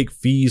didn't take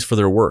fees for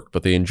their work,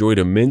 but they enjoyed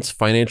immense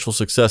financial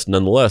success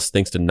nonetheless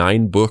thanks to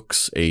 9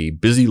 books, a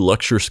busy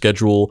lecture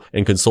schedule,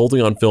 and consulting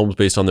on films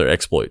based on their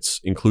exploits,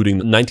 including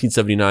the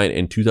 1979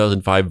 and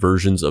 2005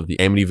 versions of the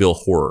Amityville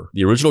Horror.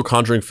 The original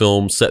Conjuring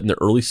film, set in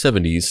the early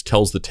 70s,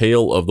 tells the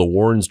tale of the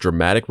Warrens'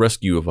 dramatic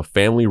rescue of a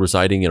family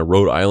residing in a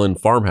Rhode Island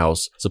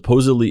farmhouse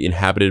supposedly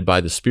inhabited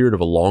by the spirit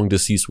of a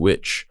long-deceased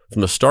witch.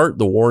 From the start,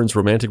 the Warrens'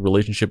 romantic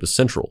relationship is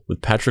central,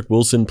 with Patrick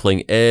Wilson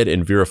playing Ed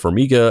and Vera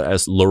Farmiga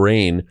as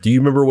Lorraine. Do you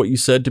remember what you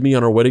said to me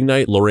on our wedding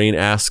night? Lorraine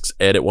asks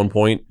Ed at one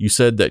point. You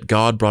said that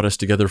God brought us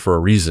together for a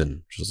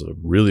reason, which is a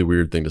really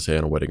weird thing to say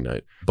on a wedding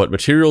night. But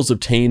materials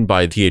obtained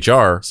by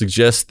THR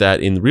suggest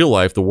that in real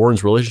life, the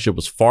Warrens' relationship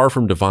was far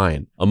from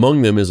divine.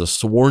 Among them is a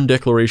sworn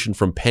declaration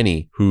from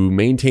Penny, who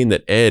maintained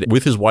that Ed,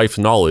 with his wife's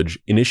knowledge,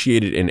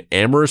 initiated an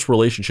amorous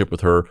relationship with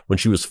her when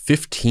she was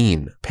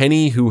 15.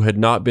 Penny, who had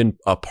not been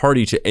a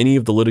party to any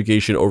of the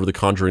litigation over the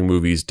Conjuring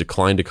movies,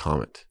 declined to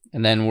comment.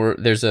 And then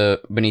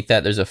beneath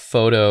that, there's a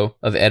photo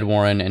of Ed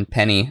Warren and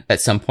Penny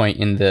at some point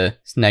in the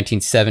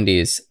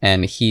 1970s,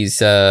 and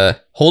he's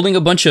holding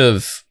a bunch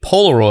of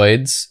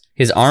Polaroids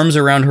His arms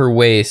around her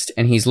waist,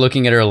 and he's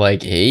looking at her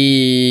like,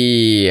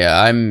 hey,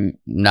 I'm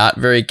not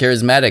very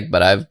charismatic,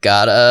 but I've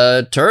got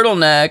a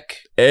turtleneck.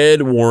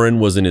 Ed Warren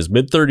was in his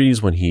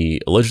mid-30s when he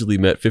allegedly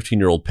met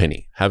 15-year-old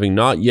Penny. Having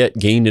not yet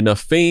gained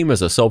enough fame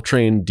as a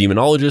self-trained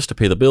demonologist to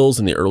pay the bills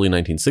in the early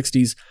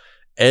 1960s,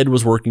 Ed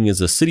was working as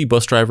a city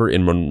bus driver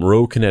in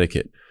Monroe,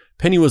 Connecticut.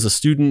 Penny was a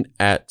student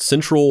at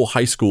Central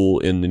High School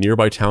in the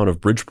nearby town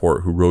of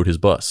Bridgeport who rode his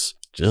bus.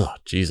 Ugh,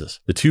 Jesus.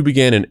 The two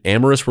began an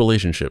amorous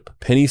relationship.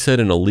 Penny said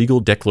in a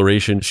legal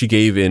declaration she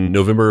gave in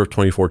November of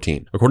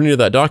 2014. According to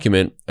that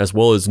document, as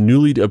well as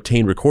newly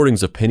obtained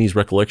recordings of Penny's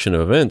recollection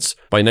of events,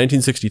 by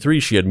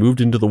 1963 she had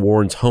moved into the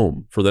Warrens'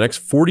 home. For the next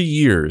 40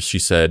 years, she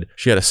said,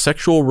 she had a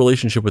sexual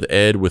relationship with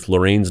Ed with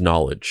Lorraine's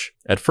knowledge.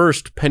 At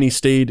first, Penny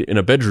stayed in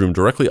a bedroom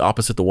directly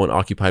opposite the one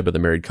occupied by the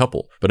married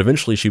couple, but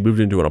eventually she moved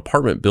into an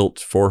apartment built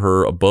for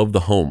her above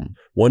the home.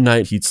 One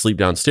night he'd sleep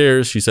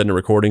downstairs, she said in a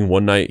recording.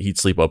 One night he'd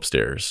sleep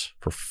upstairs.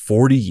 For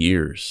 40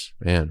 years.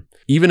 Man.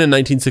 Even in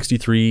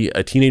 1963,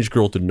 a teenage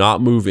girl did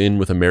not move in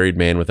with a married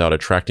man without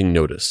attracting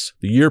notice.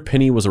 The year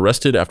Penny was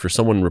arrested after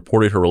someone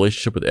reported her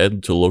relationship with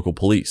Ed to local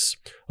police.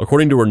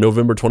 According to her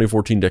November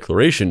 2014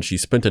 declaration, she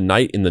spent a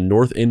night in the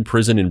North End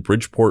prison in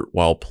Bridgeport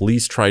while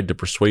police tried to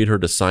persuade her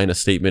to sign a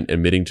statement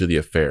admitting to the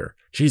affair.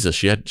 Jesus,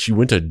 she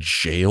went to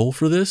jail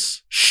for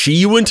this?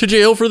 She went to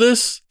jail for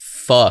this?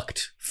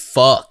 Fucked.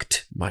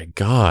 My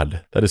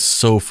God, that is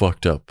so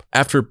fucked up.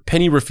 After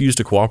Penny refused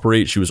to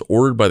cooperate, she was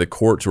ordered by the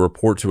court to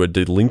report to a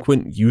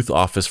delinquent youth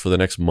office for the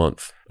next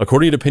month.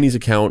 According to Penny's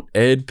account,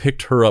 Ed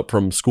picked her up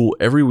from school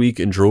every week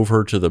and drove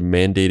her to the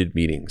mandated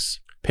meetings.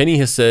 Penny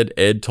has said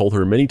Ed told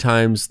her many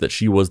times that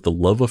she was the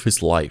love of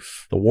his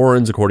life. The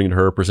Warrens, according to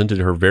her, presented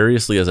her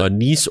variously as a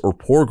niece or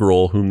poor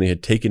girl whom they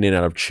had taken in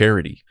out of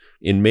charity.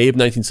 In May of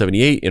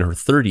 1978, in her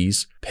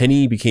 30s,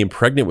 Penny became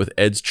pregnant with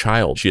Ed's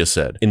child, she has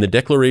said. In the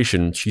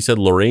declaration, she said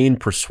Lorraine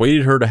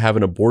persuaded her to have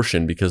an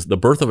abortion because the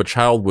birth of a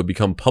child would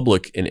become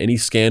public and any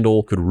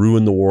scandal could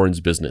ruin the Warrens'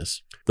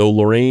 business. Though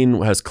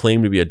Lorraine has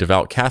claimed to be a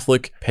devout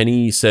Catholic,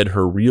 Penny said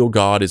her real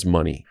God is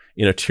money.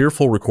 In a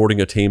tearful recording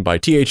obtained by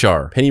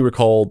THR, Penny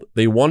recalled,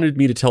 "They wanted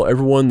me to tell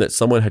everyone that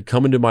someone had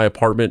come into my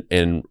apartment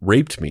and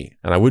raped me,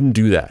 and I wouldn't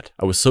do that.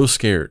 I was so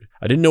scared.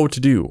 I didn't know what to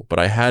do, but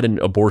I had an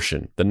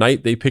abortion. The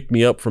night they picked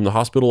me up from the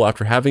hospital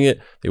after having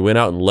it, they went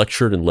out and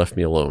lectured and left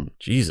me alone."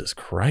 Jesus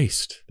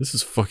Christ, this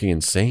is fucking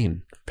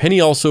insane.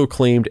 Penny also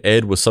claimed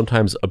Ed was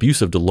sometimes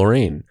abusive to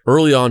Lorraine.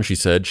 Early on, she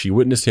said, she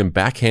witnessed him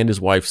backhand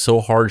his wife so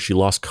hard she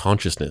lost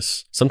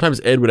consciousness. Sometimes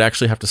Ed would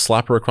actually have to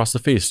slap her across the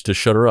face to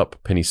shut her up,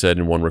 Penny said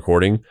in one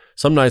recording.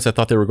 "Some nights I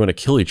thought they were going to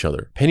kill each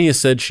other." Penny has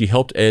said she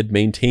helped Ed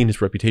maintain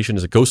his reputation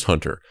as a ghost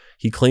hunter.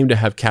 He claimed to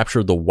have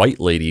captured the White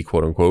Lady,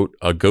 quote unquote,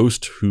 a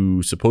ghost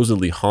who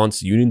supposedly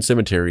haunts Union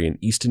Cemetery in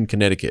Easton,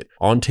 Connecticut,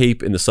 on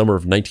tape in the summer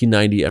of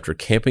 1990 after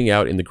camping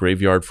out in the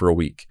graveyard for a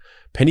week.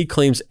 Penny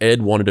claims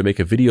Ed wanted to make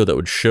a video that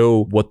would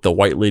show what the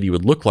White Lady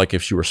would look like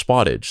if she were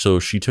spotted, so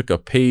she took a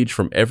page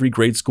from every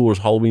grade schooler's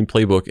Halloween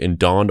playbook and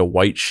donned a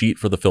white sheet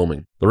for the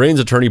filming.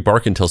 Lorraine's attorney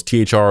Barkin tells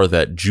THR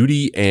that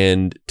Judy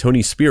and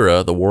Tony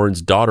Spira, the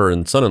Warrens' daughter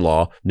and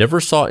son-in-law, never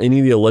saw any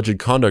of the alleged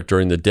conduct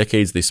during the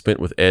decades they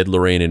spent with Ed,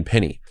 Lorraine, and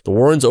Penny. The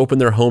Warrens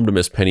opened their home to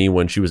Miss Penny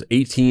when she was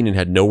 18 and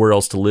had nowhere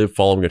else to live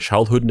following a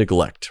childhood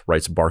neglect,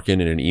 writes Barkin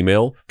in an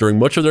email. During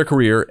much of their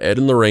career, Ed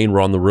and Lorraine were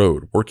on the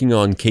road, working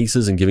on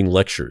cases and giving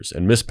lectures,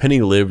 and Miss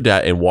Penny lived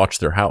at and watched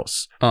their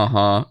house.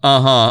 Yeah.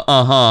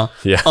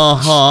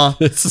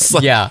 It's just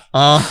like, Yeah.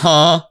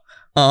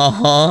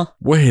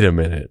 Wait a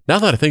minute. Now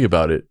that I think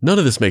about it, none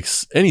of this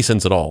makes any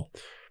sense at all.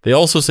 They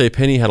also say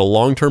Penny had a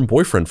long-term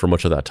boyfriend for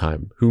much of that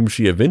time, whom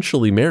she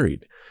eventually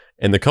married,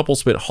 and the couple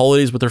spent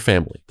holidays with their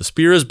family. The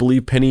Spiras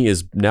believe Penny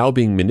is now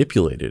being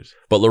manipulated,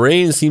 but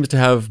Lorraine seems to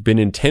have been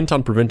intent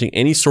on preventing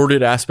any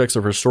sordid aspects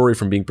of her story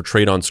from being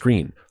portrayed on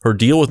screen. Her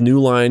deal with New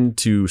Line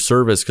to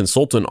serve as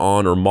consultant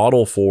on or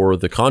model for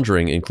The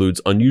Conjuring includes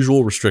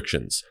unusual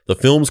restrictions. The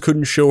films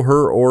couldn't show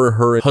her or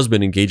her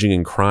husband engaging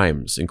in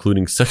crimes,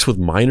 including sex with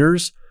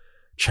minors,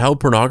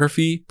 child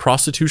pornography,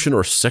 prostitution,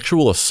 or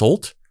sexual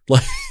assault.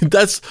 Like,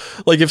 that's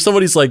like if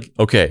somebody's like,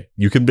 okay,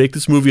 you can make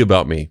this movie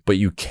about me, but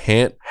you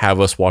can't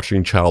have us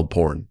watching child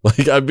porn.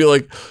 Like, I'd be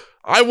like,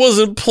 I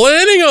wasn't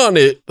planning on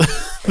it.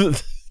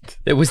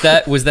 Was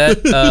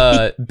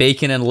that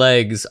Bacon and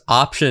Legs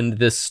optioned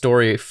this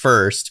story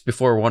first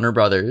before Warner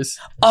Brothers?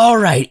 All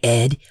right,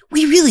 Ed,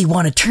 we really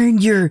want to turn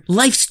your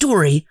life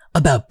story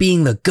about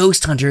being the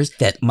ghost hunters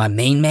that my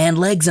main man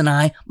Legs and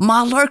I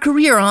modeled our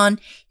career on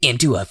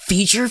into a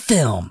feature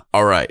film.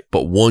 All right,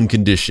 but one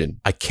condition.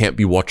 I can't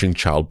be watching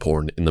child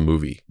porn in the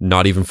movie.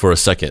 Not even for a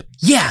second.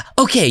 Yeah,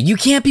 okay, you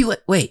can't be...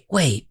 Wait,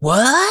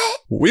 what?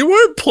 We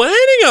weren't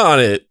planning on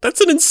it.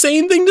 That's an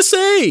insane thing to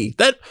say.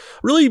 That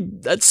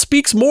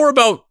speaks more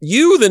about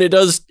you than it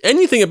does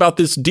anything about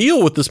this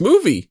deal with this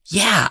movie.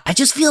 Yeah, I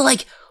just feel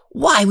like,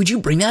 why would you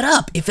bring that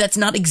up if that's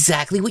not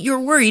exactly what you're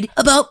worried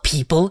about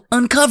people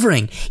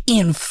uncovering?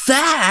 In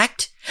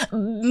fact,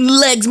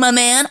 Legs, my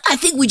man, I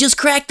think we just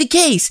cracked the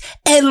case.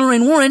 Ed and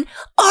Lorraine Warren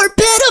are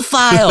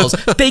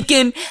pedophiles.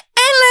 Bacon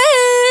and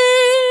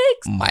Legs.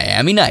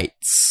 Miami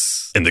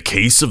Nights. In the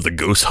case of the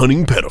ghost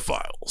hunting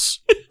pedophiles.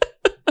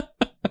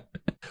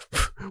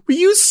 We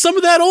use some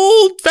of that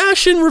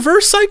old-fashioned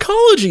reverse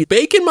psychology.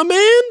 Bacon, my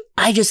man.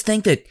 I just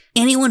think that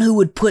anyone who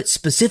would put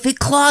specific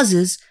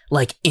clauses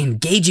like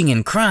engaging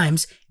in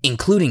crimes,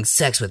 including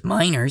sex with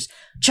minors,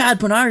 child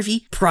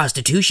pornography,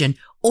 prostitution,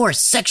 or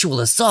sexual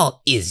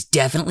assault is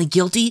definitely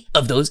guilty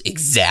of those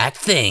exact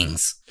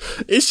things.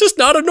 It's just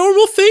not a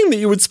normal thing that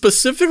you would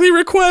specifically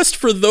request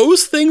for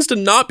those things to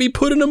not be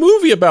put in a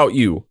movie about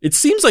you. It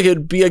seems like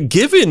it'd be a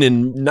given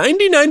in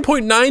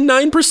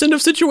 99.99%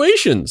 of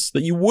situations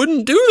that you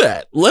wouldn't do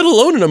that, let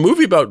alone in a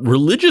movie about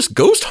religious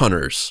ghost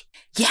hunters.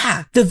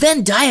 Yeah, the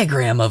Venn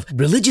diagram of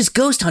religious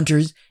ghost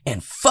hunters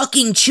and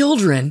fucking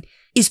children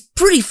is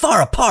pretty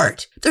far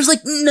apart. There's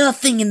like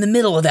nothing in the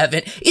middle of that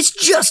Venn. It's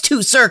just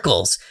two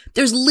circles.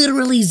 There's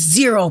literally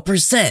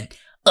 0%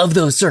 of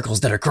those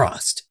circles that are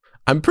crossed.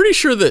 I'm pretty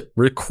sure that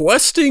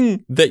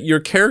requesting that your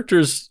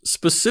characters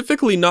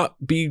specifically not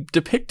be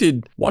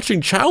depicted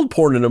watching child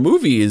porn in a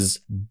movie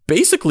is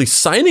basically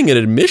signing an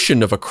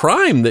admission of a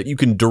crime that you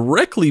can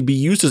directly be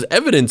used as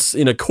evidence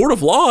in a court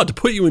of law to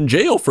put you in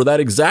jail for that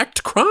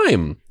exact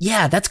crime.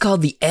 Yeah, that's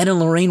called the Ed and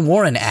Lorraine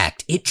Warren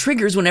Act. It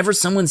triggers whenever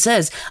someone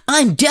says,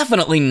 I'm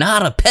definitely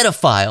not a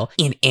pedophile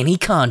in any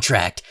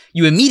contract.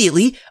 You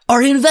immediately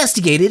are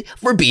investigated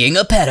for being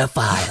a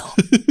pedophile.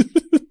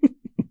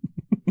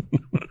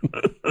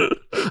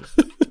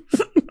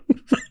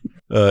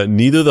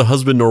 Neither the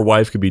husband nor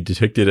wife could be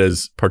depicted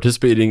as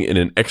participating in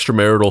an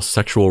extramarital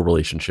sexual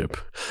relationship.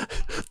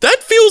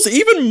 That feels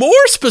even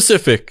more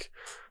specific.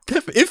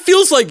 It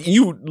feels like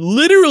you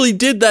literally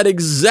did that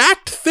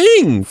exact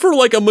thing for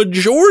like a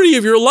majority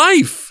of your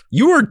life.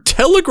 You are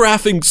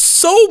telegraphing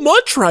so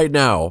much right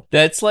now.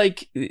 That's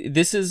like,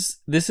 this is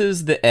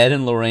the Ed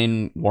and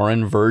Lorraine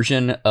Warren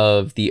version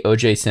of the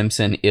O.J.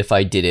 Simpson If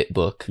I Did It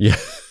book. Yeah.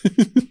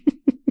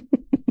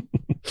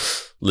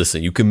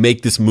 Listen, you can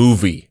make this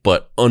movie,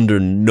 but under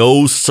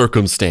no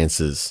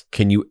circumstances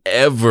can you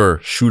ever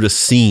shoot a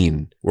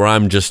scene where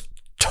I'm just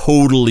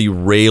totally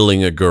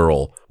railing a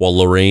girl while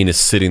Lorraine is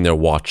sitting there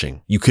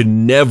watching. You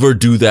can never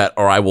do that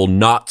or I will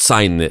not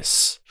sign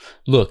this.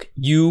 Look,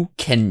 you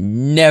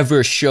can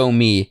never show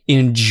me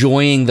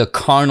enjoying the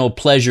carnal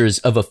pleasures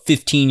of a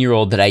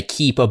 15-year-old that I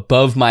keep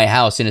above my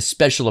house in a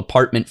special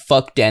apartment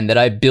fuck den that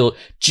I built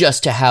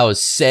just to house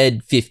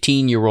said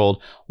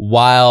 15-year-old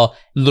while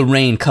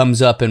Lorraine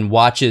comes up and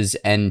watches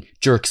and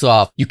jerks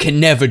off. You can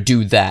never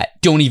do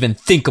that. Don't even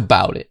think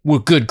about it. We're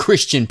good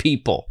Christian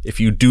people. If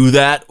you do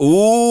that,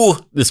 ooh,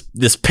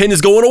 this pen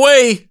is going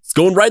away. It's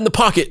going right in the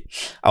pocket.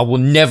 I will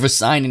never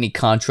sign any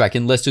contract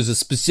unless there's a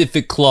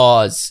specific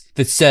clause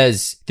that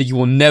says that you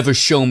will never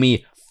show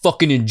me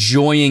fucking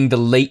enjoying the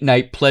late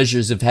night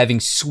pleasures of having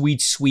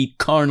sweet, sweet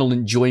carnal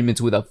enjoyments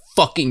with a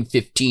fucking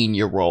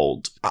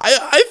 15-year-old.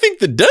 I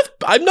think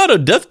I'm not a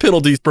death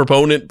penalty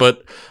proponent,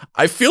 but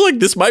I feel like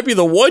this might be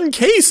the one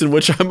case in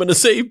which I'm going to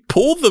say,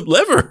 pull the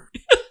lever.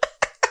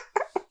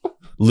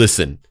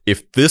 Listen,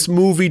 if this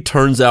movie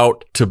turns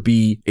out to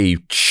be a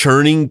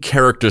churning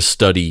character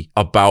study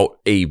about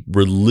a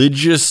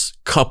religious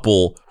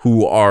couple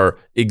who are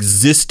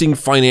existing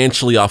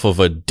financially off of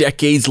a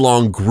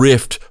decades-long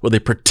grift where they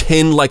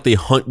pretend like they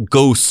hunt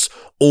ghosts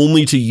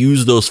only to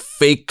use those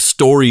fake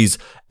stories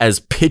as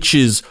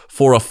pitches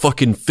for a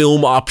fucking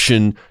film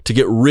option to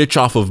get rich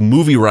off of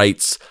movie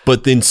rights,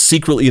 but then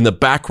secretly in the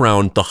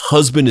background, the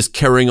husband is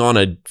carrying on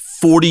a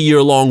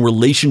 40-year-long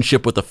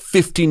relationship with a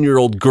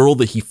 15-year-old girl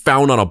that he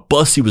found on a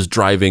bus he was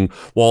driving,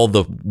 while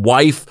the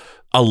wife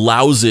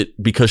allows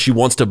it because she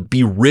wants to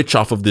be rich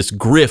off of this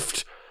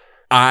grift.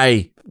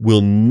 I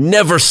will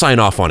never sign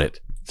off on it.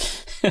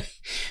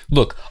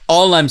 Look,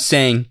 all I'm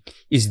saying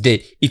is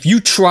that if you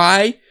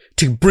try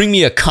to bring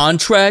me a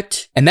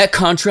contract and that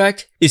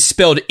contract is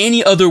spelled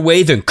any other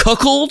way than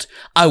cuckold,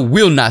 I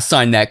will not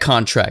sign that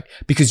contract,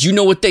 because you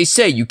know what they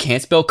say, you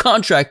can't spell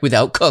contract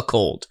without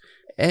cuckold.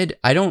 Ed,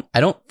 I don't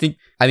think,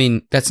 I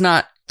mean, that's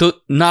not,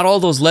 not all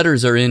those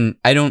letters are in,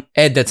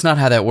 Ed, that's not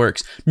how that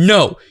works.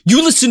 No,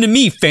 you listen to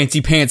me,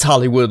 fancy pants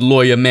Hollywood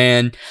lawyer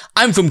man.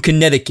 I'm from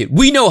Connecticut.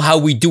 We know how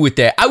we do it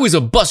there. I was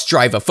a bus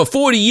driver for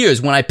 40 years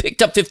when I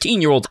picked up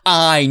 15-year-olds.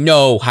 I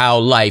know how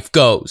life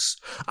goes.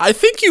 I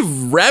think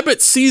you've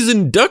rabbit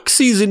seasoned, duck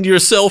seasoned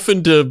yourself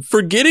into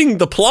forgetting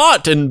the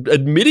plot and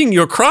admitting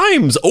your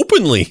crimes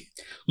openly.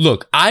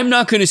 Look, I'm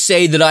not going to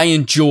say that I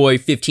enjoy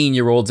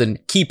 15-year-olds and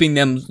keeping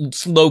them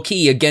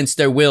low-key against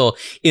their will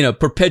in a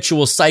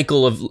perpetual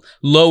cycle of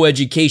low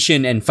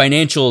education and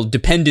financial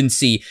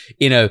dependency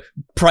in a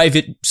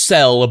private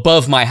cell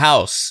above my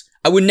house.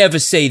 I would never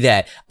say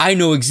that. I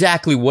know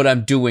exactly what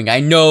I'm doing. I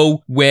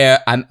know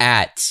where I'm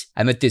at.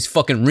 I'm at this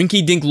fucking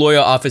rinky-dink lawyer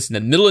office in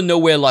the middle of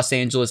nowhere, Los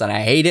Angeles, and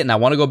I hate it, and I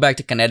want to go back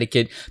to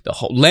Connecticut, the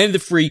whole land of the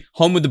free,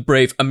 home of the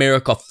brave,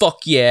 America, fuck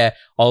yeah.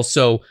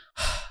 Also,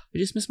 I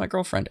just miss my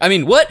girlfriend. I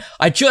mean, what?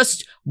 I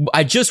just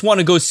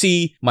want to go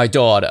see my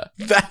daughter.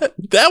 That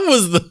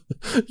was the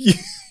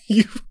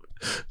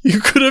you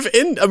could have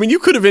you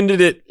could have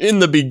ended it in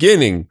the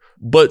beginning,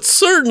 but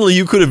certainly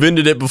you could have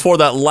ended it before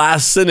that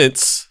last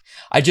sentence.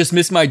 I just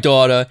miss my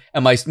daughter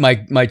and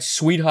my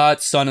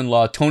sweetheart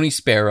son-in-law, Tony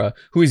Spera,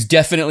 who is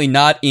definitely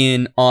not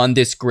in on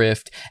this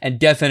grift and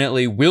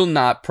definitely will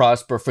not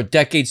prosper for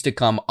decades to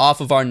come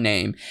off of our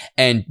name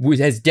and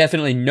has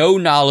definitely no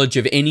knowledge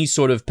of any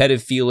sort of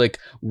pedophilic,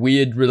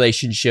 weird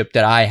relationship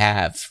that I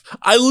have.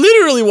 I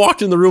literally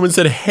walked in the room and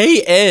said,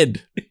 "Hey,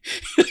 Ed."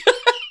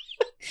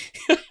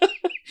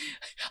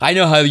 I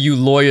know how you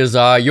lawyers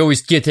are. You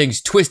always get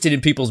things twisted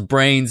in people's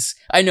brains.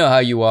 I know how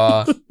you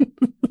are.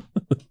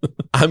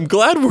 I'm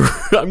glad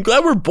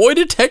we're boy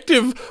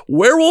detective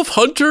werewolf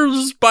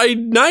hunters by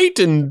night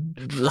and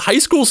high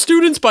school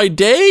students by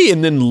day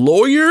and then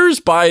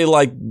lawyers by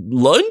like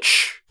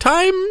lunch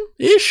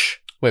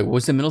time-ish. Wait, what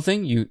was the middle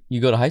thing?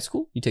 You go to high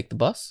school? You take the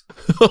bus?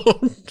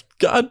 Oh,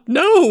 God,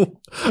 no.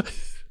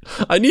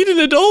 I need an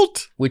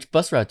adult. Which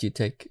bus route do you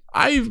take?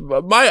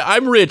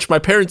 I'm rich. My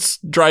parents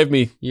drive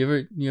me.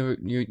 You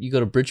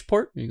go to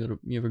Bridgeport?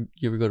 You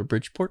ever go to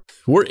Bridgeport?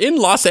 We're in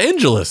Los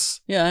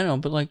Angeles. Yeah, I know,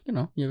 but like,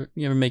 you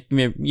ever make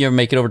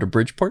it over to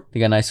Bridgeport? They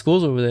got nice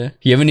schools over there.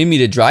 If you ever need me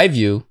to drive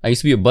you, I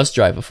used to be a bus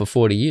driver for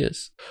 40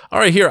 years. All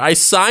right, here. I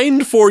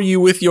signed for you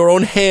with your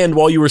own hand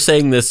while you were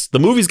saying this. The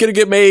movie's gonna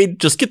get made.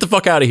 Just get the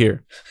fuck out of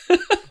here.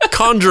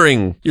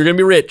 Conjuring. You're gonna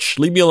be rich.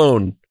 Leave me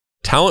alone.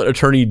 Talent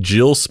attorney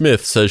Jill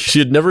Smith says she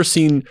had never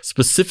seen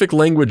specific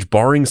language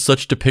barring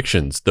such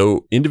depictions,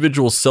 though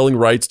individuals selling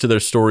rights to their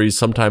stories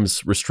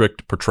sometimes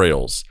restrict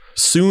portrayals.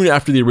 Soon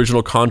after the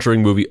original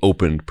Conjuring movie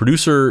opened,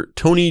 producer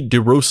Tony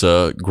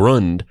DeRosa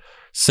Grund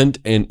sent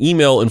an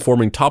email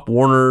informing top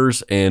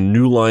Warners and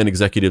New Line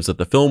executives that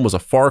the film was a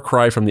far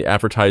cry from the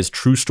advertised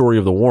true story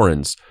of the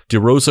Warrens.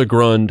 DeRosa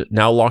Grund,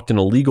 now locked in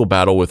a legal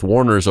battle with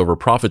Warners over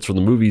profits from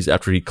the movies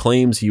after he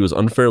claims he was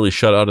unfairly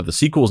shut out of the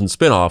sequels and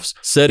spin-offs,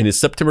 said in his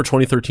September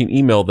 2013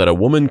 email that a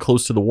woman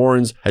close to the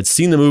Warrens had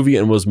seen the movie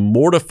and was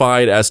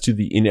mortified as to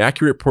the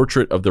inaccurate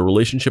portrait of the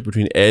relationship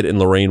between Ed and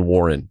Lorraine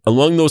Warren.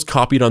 Among those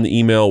copied on the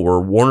email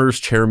were Warner's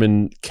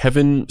chairman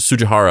Kevin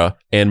Tsujihara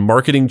and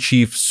marketing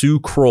chief Sue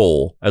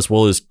Kroll, as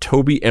well as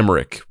Toby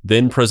Emmerich,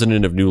 then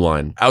president of New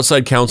Line,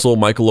 outside counsel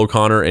Michael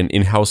O'Connor, and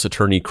in-house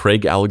attorney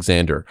Craig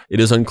Alexander. It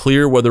is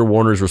unclear whether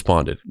Warner's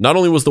responded. Not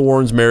only was the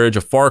Warrens' marriage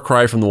a far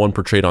cry from the one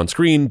portrayed on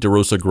screen,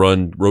 DeRosa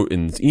Grund wrote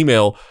in his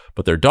email,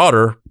 but their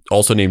daughter,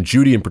 also named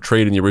Judy and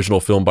portrayed in the original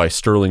film by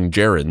Sterling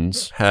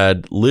Gerrans,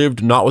 had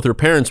lived not with her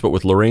parents but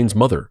with Lorraine's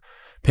mother.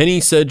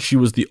 Penny said she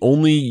was the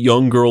only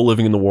young girl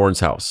living in the Warrens'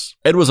 house.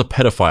 Ed was a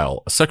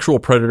pedophile, a sexual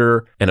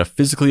predator, and a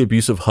physically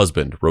abusive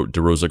husband, wrote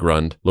DeRosa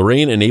Grund.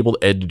 Lorraine enabled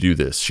Ed to do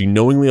this. She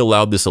knowingly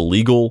allowed this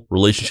illegal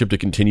relationship to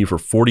continue for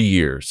 40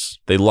 years.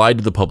 They lied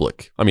to the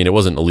public. I mean, it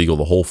wasn't illegal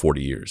the whole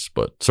 40 years,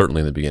 but certainly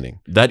in the beginning.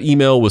 That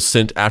email was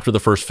sent after the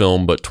first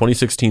film, but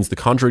 2016's The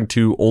Conjuring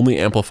 2 only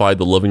amplified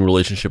the loving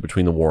relationship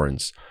between the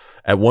Warrens.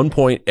 At one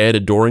point, Ed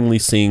adoringly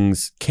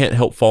sings "Can't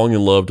Help Falling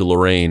in Love" to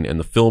Lorraine, and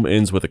the film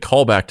ends with a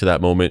callback to that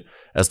moment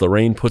as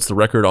Lorraine puts the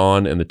record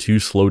on and the two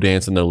slow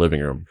dance in their living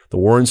room. The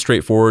Warrens'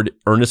 straightforward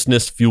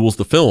earnestness fuels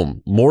the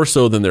film, more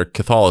so than their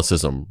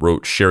Catholicism,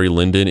 wrote Sherry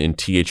Linden in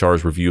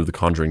THR's review of The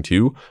Conjuring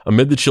 2.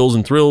 Amid the chills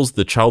and thrills,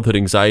 the childhood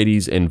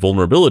anxieties and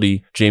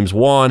vulnerability, James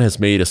Wan has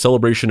made a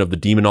celebration of the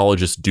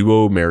demonologist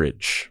duo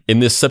marriage.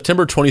 In this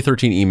September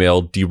 2013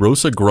 email,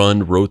 DeRosa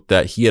Grund wrote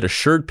that he had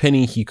assured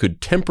Penny he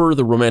could temper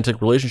the romantic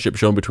relationship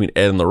shown between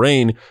Ed and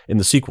Lorraine in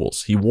the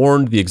sequels. He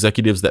warned the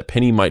executives that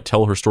Penny might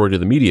tell her story to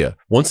the media.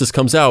 Once this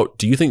comes out,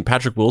 do you think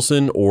Patrick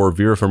Wilson or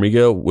Vera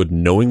Farmiga would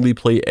knowingly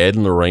play Ed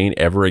and Lorraine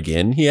ever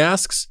again, he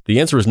asks? The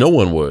answer is no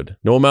one would.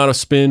 No amount of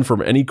spin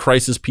from any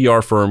crisis PR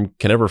firm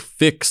can ever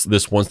fix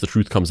this once the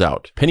truth comes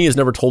out. Penny has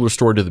never told her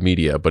story to the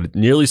media, but it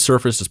nearly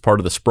surfaced as part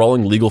of the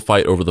sprawling legal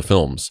fight over the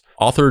films.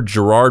 Author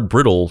Gerard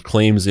Brittle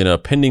claims in a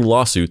pending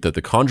lawsuit that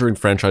the Conjuring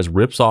franchise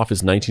rips off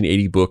his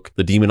 1980 book,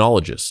 The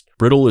Demonologist.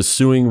 Brittle is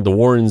suing the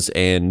Warrens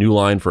and New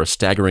Line for a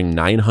staggering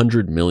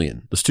 $900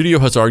 million. The studio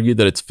has argued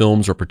that its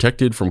films are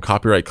protected from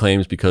copyright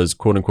claims because,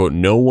 quote-unquote,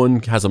 no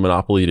one has a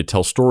monopoly to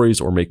tell stories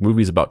or make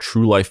movies about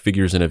true-life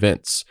figures and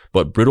events.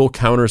 But Brittle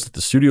counters that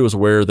the studio is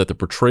aware that the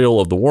portrayal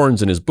of the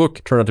Warrens in his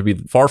book turned out to be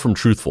far from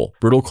truthful.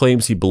 Brittle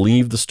claims he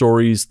believed the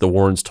stories the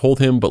Warrens told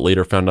him, but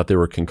later found out they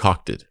were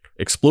concocted.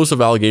 Explosive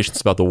allegations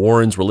about the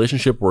Warrens'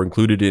 relationship were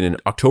included in an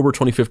October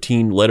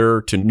 2015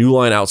 letter to New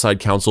Line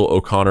outside counsel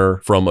O'Connor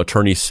from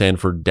attorney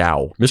Sanford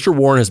Dow. Mr.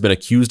 Warren has been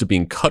accused of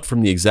being cut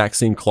from the exact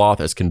same cloth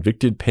as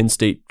convicted Penn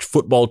State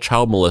football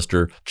child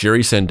molester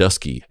Jerry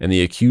Sandusky and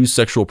the accused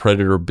sexual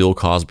predator Bill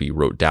Cosby,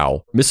 wrote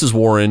Dow. Mrs.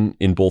 Warren,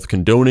 in both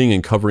condoning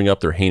and covering up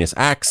their heinous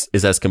acts,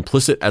 is as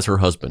complicit as her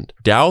husband.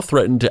 Dow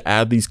threatened to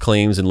add these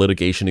claims in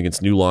litigation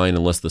against New Line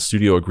unless the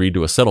studio agreed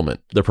to a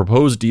settlement. The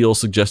proposed deal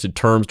suggested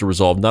terms to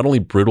resolve not only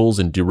Brittle's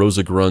and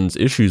DeRosa Grund's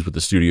issues with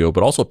the studio,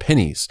 but also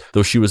Penny's,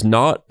 though she was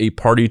not a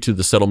party to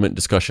the settlement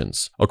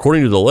discussions.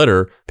 According to the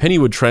letter, Penny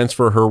would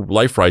transfer her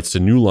life rights to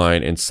New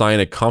Line and sign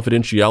a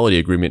confidentiality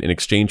agreement in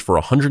exchange for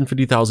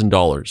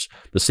 $150,000,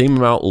 the same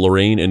amount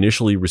Lorraine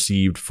initially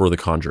received for The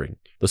Conjuring.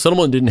 The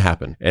settlement didn't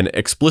happen, and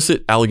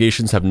explicit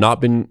allegations have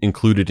not been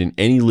included in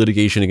any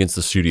litigation against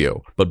the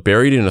studio, but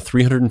buried in a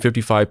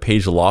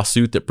 355-page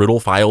lawsuit that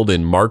Brittle filed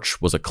in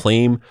March was a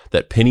claim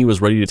that Penny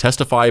was ready to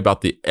testify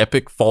about the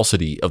epic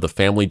falsity of the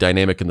family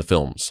dynamic in the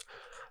films.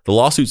 The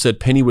lawsuit said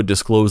Penny would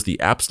disclose the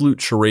absolute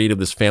charade of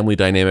this family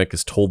dynamic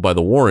as told by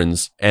the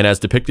Warrens and as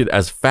depicted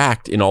as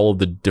fact in all of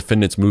the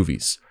defendants'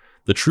 movies.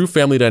 The true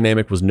family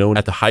dynamic was known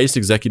at the highest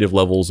executive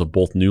levels of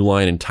both New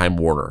Line and Time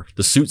Warner.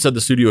 The suit said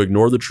the studio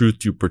ignored the truth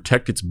to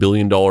protect its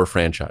billion-dollar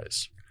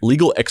franchise.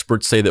 Legal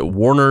experts say that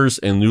Warner's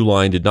and New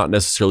Line did not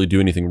necessarily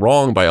do anything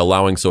wrong by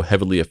allowing so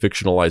heavily a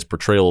fictionalized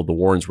portrayal of the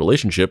Warrens'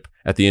 relationship.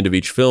 At the end of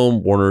each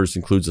film, Warner's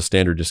includes a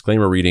standard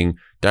disclaimer reading,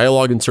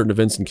 "Dialogue and certain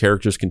events and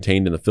characters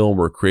contained in the film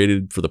were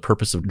created for the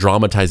purpose of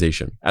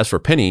dramatization." As for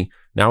Penny,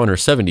 now in her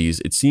 70s,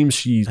 it seems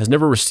she has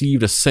never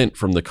received a cent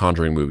from the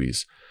Conjuring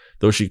movies.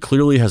 Though she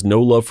clearly has no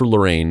love for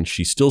Lorraine,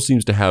 she still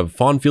seems to have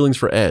fond feelings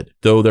for Ed.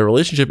 Though their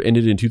relationship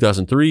ended in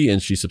 2003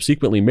 and she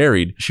subsequently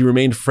married, she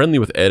remained friendly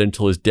with Ed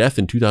until his death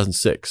in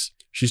 2006.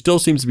 She still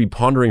seems to be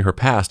pondering her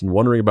past and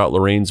wondering about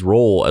Lorraine's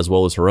role as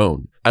well as her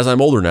own. "As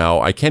I'm older now,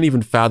 I can't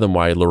even fathom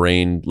why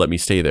Lorraine let me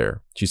stay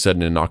there," she said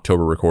in an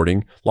October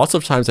recording. "Lots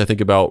of times I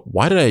think about,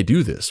 why did I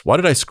do this? Why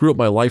did I screw up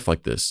my life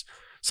like this?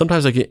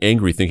 Sometimes I get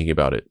angry thinking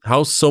about it.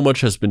 How so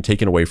much has been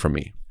taken away from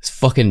me." It's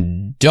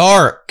fucking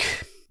dark.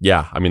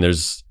 Yeah, I mean,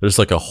 there's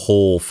like a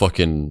whole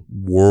fucking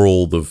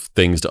world of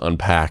things to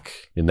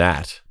unpack in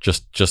that.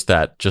 Just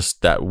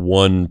that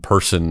one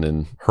person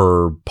and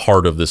her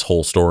part of this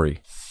whole story.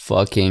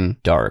 Fucking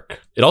dark.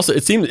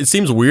 It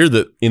seems weird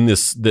that in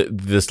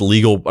this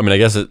legal. I mean,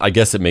 I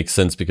guess it makes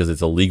sense because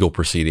it's a legal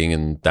proceeding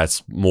and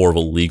that's more of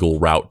a legal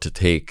route to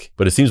take.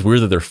 But it seems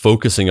weird that they're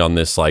focusing on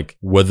this, like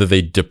whether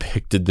they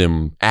depicted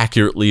them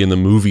accurately in the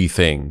movie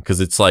thing, because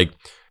it's like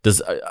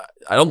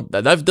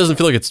that doesn't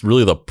feel like it's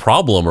really the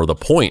problem or the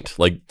point.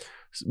 Like,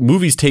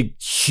 movies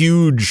take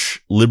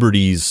huge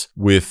liberties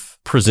with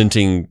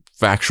presenting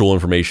factual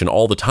information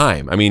all the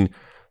time. I mean,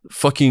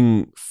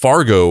 fucking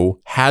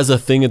Fargo has a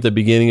thing at the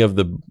beginning of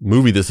the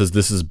movie that says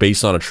this is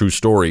based on a true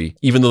story,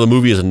 even though the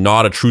movie is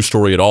not a true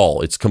story at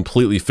all. It's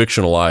completely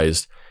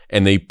fictionalized,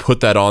 and they put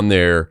that on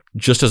there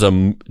just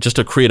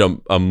to create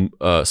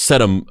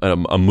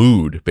a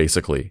mood,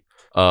 basically.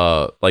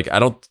 Like, I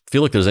don't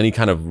feel like there's any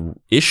kind of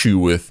issue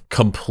with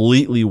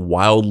completely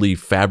wildly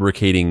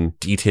fabricating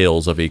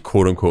details of a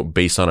quote unquote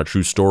based on a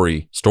true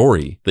story.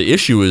 The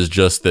issue is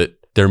just that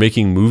they're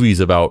making movies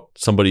about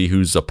somebody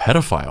who's a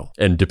pedophile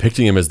and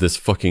depicting him as this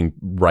fucking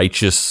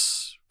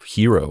righteous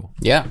hero.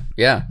 Yeah.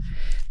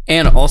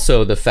 And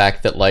also the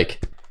fact that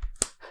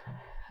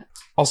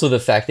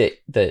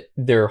that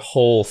their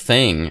whole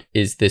thing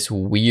is this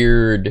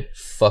weird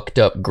fucked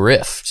up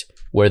grift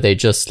where they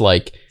just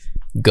like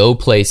go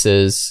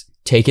places,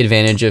 take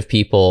advantage of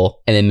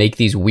people, and then make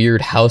these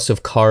weird House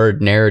of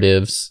Card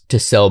narratives to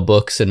sell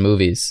books and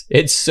movies.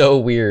 It's so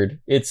weird.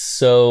 It's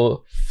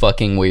so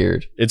fucking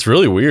weird. It's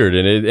really weird,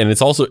 and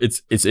it's also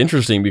it's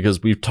interesting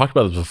because we've talked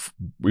about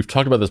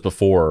this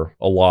before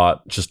a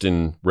lot, just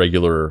in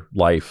regular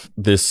life.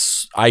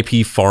 This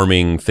IP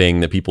farming thing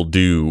that people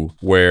do,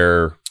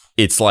 where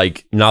it's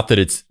like not that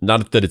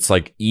it's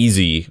like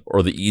easy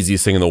or the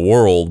easiest thing in the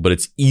world, but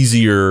it's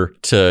easier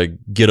to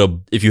get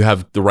if you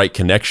have the right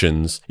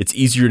connections, it's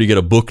easier to get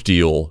a book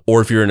deal.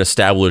 Or if you're an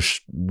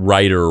established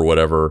writer or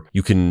whatever,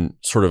 you can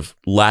sort of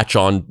latch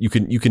on, you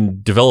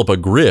can develop a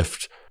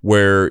grift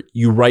where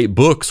you write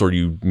books or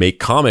you make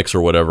comics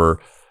or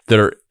whatever that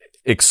are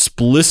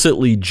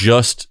explicitly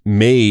just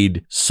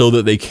made so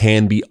that they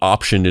can be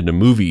optioned into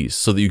movies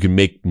so that you can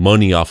make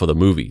money off of the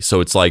movie.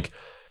 So it's like,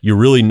 you're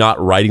really not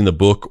writing the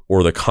book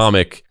or the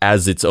comic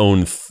as its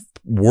own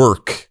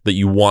work that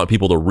you want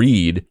people to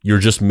read. You're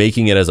just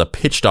making it as a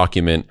pitch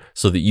document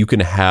so that you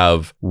can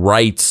have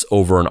rights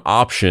over an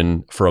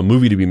option for a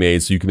movie to be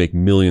made so you can make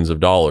millions of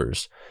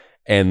dollars.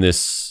 And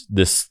this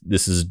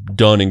is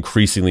done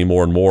increasingly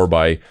more and more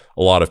by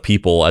a lot of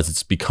people as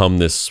it's become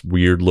this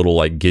weird little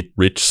like get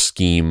rich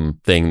scheme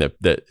thing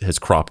that has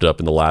cropped up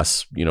in the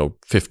last,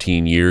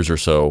 15 years or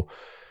so.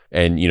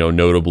 And,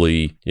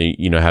 notably,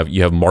 you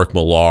have Mark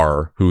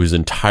Millar, whose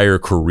entire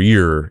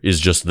career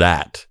is just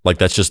that. Like,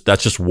 that's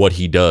just what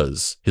he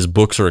does. His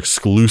books are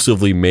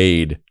exclusively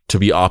made to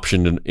be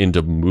optioned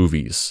into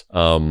movies.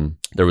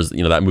 There was,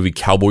 that movie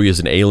Cowboys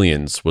and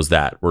Aliens was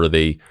that, where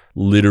they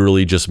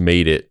literally just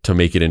made it to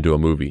make it into a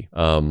movie.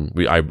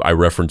 I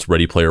referenced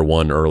Ready Player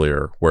One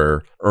earlier,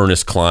 where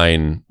Ernest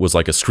Cline was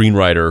like a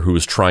screenwriter who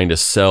was trying to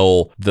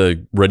sell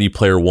the Ready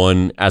Player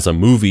One as a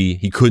movie.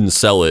 He couldn't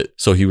sell it,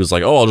 so he was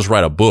like, "Oh, I'll just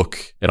write a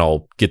book and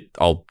I'll get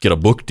a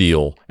book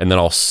deal, and then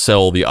I'll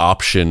sell the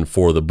option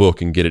for the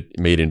book and get it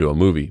made into a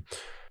movie."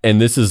 And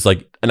this is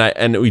like,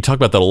 and we talk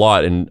about that a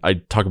lot. And we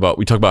talk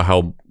about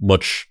how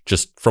much,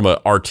 just from an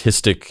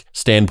artistic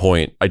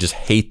standpoint, I just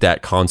hate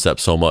that concept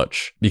so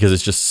much because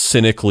it's just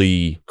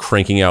cynically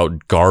cranking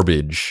out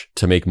garbage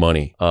to make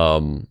money.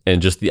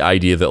 And just the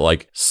idea that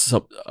like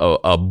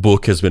a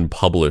book has been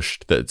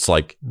published that's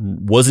like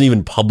wasn't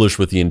even published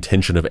with the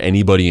intention of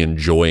anybody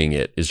enjoying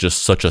it is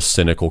just such a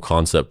cynical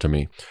concept to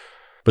me.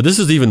 But this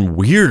is even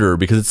weirder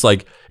because it's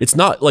like, it's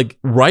not like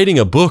writing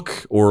a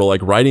book or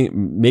like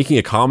making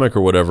a comic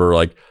or whatever.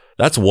 Like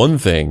that's one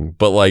thing,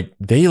 but like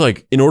they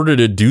like, in order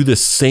to do the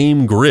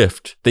same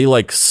grift, they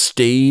like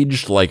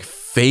staged like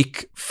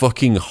fake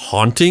fucking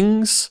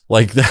hauntings.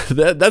 Like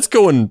that's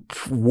going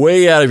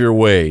way out of your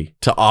way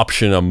to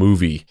option a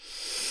movie.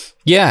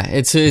 Yeah,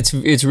 it's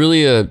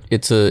really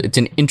it's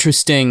an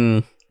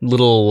interesting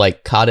little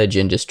like cottage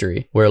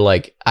industry where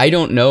like I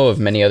don't know of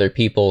many other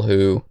people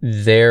who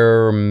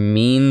their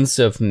means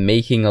of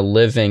making a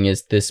living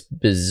is this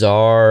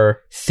bizarre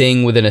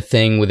thing within a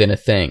thing within a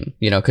thing,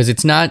 you know, because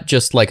it's not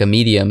just like a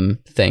medium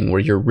thing where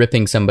you're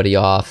ripping somebody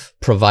off,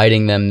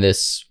 providing them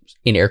this,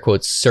 in air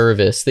quotes,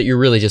 service that you're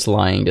really just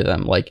lying to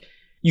them. Like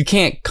you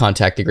can't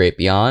contact the great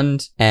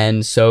beyond,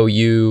 and so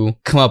you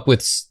come up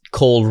with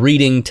cold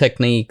reading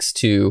techniques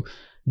to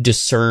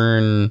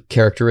discern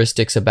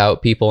characteristics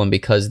about people, and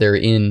because they're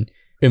in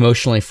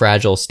emotionally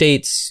fragile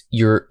states,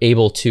 you're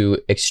able to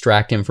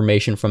extract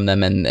information from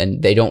them,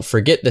 and they don't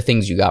forget the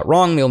things you got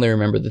wrong, they only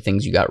remember the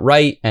things you got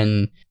right.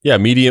 And yeah,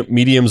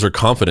 mediums are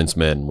confidence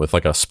men with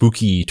like a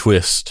spooky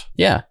twist.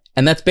 Yeah,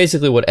 and that's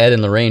basically what Ed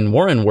and Lorraine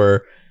Warren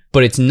were,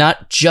 but it's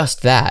not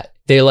just that.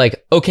 They're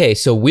like, okay,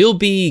 so we'll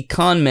be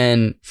con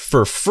men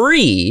for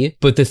free,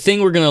 but the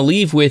thing we're going to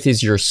leave with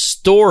is your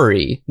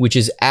story, which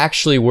is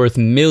actually worth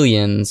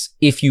millions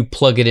if you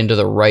plug it into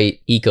the right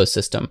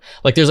ecosystem.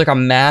 Like there's like a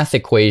math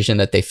equation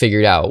that they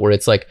figured out where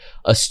it's like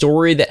a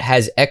story that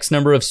has X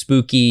number of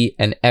spooky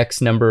and X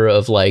number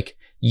of like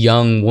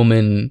young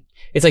woman.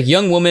 It's like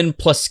young woman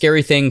plus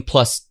scary thing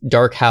plus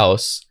dark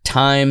house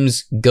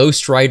times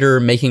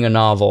ghostwriter making a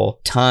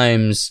novel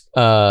times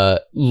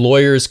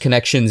lawyers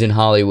connections in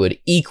Hollywood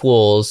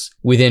equals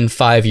within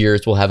 5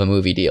 years we'll have a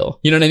movie deal.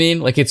 You know what I mean?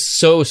 Like it's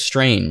so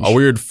strange. A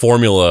weird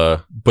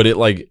formula, but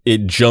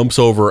it jumps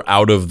over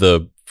out of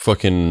the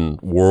fucking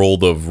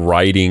world of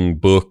writing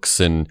books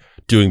and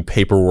doing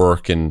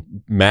paperwork and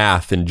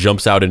math and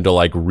jumps out into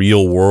like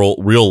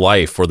real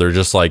life where they're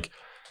just like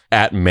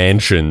at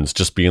mansions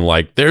just being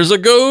like, there's a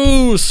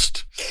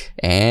ghost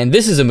and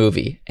this is a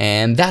movie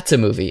and that's a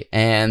movie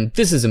and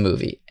this is a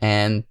movie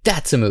and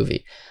that's a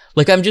movie.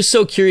 Like I'm just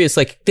so curious,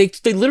 like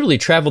they literally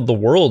traveled the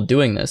world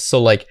doing this. So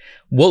like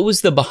what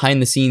was the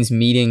behind the scenes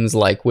meetings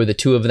like where the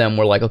two of them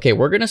were like, okay,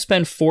 we're gonna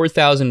spend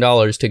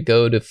 $4,000 to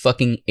go to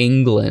fucking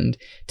England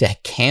to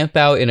camp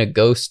out in a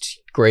ghost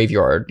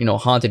graveyard, you know,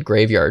 haunted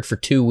graveyard for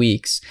 2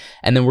 weeks,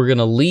 and then we're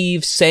gonna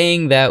leave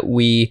saying that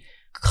we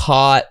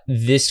caught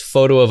this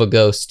photo of a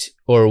ghost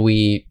or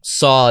we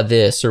saw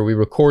this or we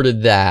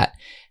recorded that,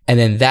 and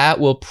then that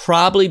will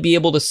probably be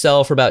able to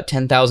sell for about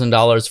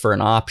 $10,000 for an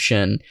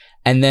option,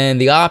 and then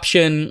the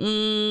option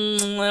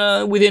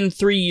within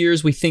 3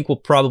 years we think we'll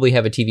probably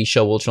have a TV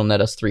show which will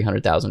net us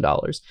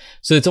 $300,000.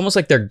 So it's almost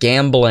like they're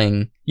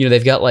gambling, you know,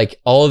 they've got like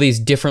all of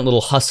these different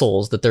little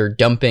hustles that they're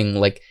dumping,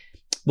 like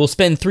we'll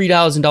spend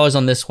 $3,000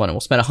 on this one, and we'll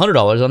spend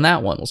 $100 on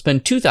that one. We'll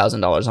spend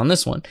 $2,000 on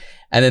this one.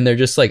 And then they're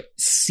just like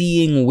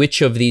seeing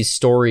which of these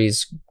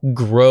stories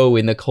grow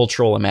in the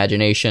cultural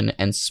imagination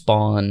and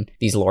spawn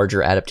these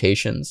larger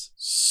adaptations.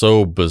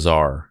 So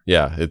bizarre.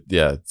 Yeah.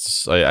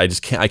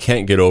 I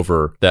can't get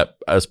over that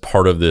as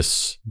part of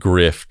this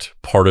grift.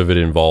 Part of it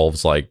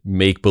involves like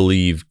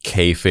make-believe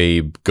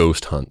kayfabe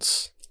ghost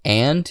hunts.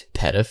 And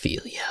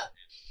pedophilia.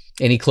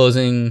 Any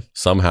closing?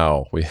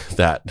 Somehow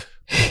that...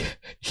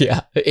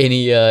 Yeah.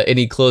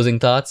 Any closing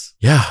thoughts?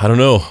 Yeah, I don't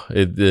know.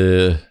 It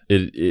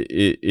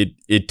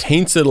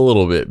taints it a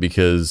little bit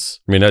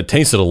because it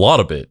taints it a lot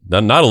of bit,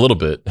 not a little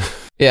bit.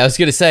 Yeah, I was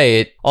gonna say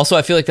it. Also,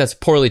 I feel like that's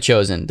poorly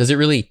chosen. Does it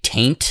really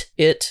taint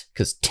it?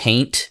 Because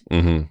taint.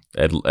 Mm-hmm.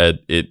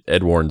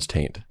 Ed Warren's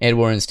Taint. Ed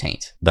Warren's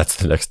Taint. That's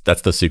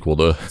the sequel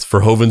to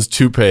Verhoeven's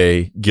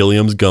Toupee,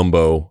 Gilliam's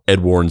Gumbo,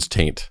 Ed Warren's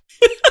Taint.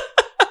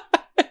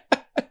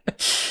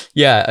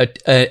 Yeah,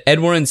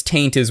 Ed Warren's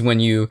Taint is when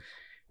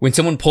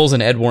someone pulls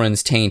an Ed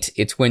Warren's Taint,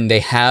 it's when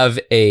they have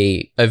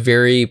a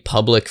very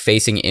public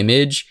facing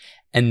image,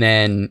 and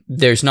then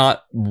there's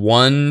not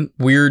one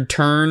weird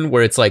turn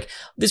where it's like,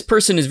 this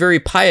person is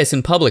very pious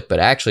in public, but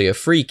actually a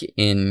freak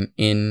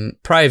in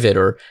private,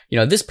 or, you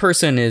know, this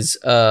person is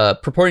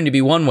purporting to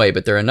be one way,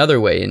 but they're another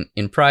way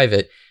in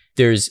private.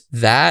 There's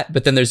that,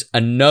 but then there's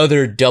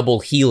another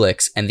double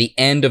helix, and the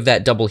end of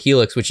that double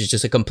helix, which is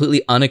just a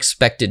completely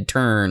unexpected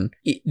turn,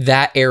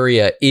 that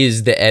area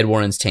is the Ed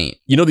Warren's Taint.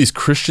 You know, these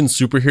Christian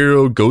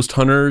superhero ghost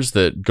hunters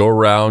that go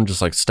around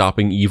just like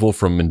stopping evil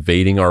from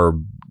invading our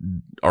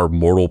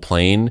mortal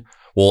plane?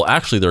 Well,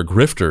 actually, they're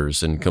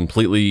grifters and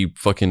completely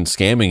fucking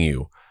scamming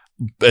you.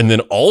 And then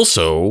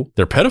also,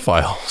 they're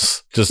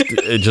pedophiles,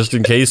 just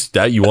in case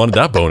that you wanted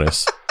that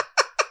bonus.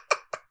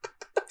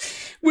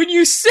 when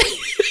you say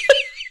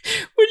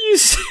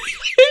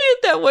it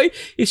that way,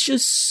 it's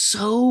just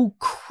so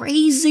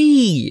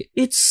crazy.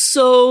 It's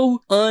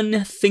so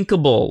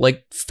unthinkable.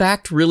 Like,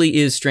 fact really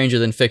is stranger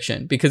than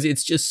fiction because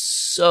it's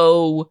just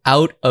so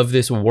out of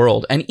this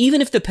world. And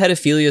even if the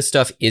pedophilia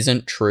stuff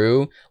isn't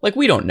true, like,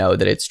 we don't know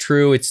that it's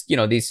true. It's, you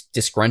know, these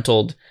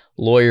disgruntled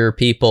lawyer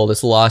people,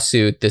 this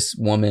lawsuit, this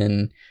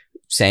woman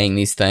saying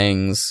these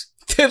things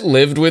that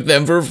lived with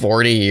them for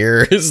 40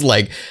 years.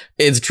 Like,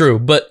 it's true.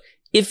 But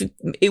if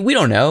we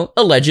don't know,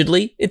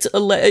 allegedly, it's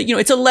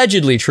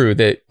allegedly true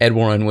that Ed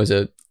Warren was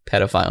a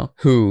pedophile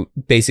who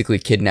basically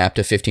kidnapped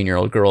a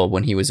 15-year-old girl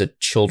when he was a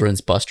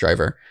children's bus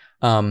driver.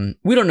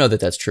 We don't know that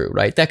that's true,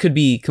 right? That could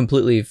be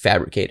completely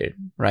fabricated,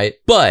 right?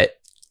 But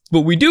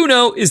what we do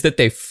know is that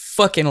they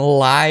fucking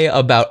lie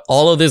about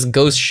all of this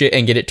ghost shit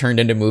and get it turned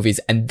into movies,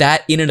 and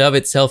that in and of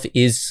itself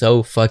is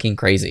so fucking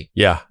crazy.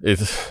 Yeah,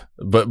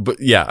 but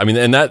yeah, I mean,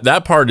 and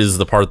that part is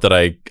the part that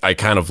I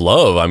kind of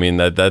love. I mean,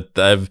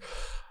 that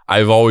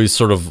I've always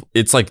sort of,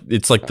 it's like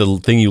the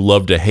thing you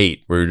love to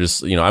hate, where you're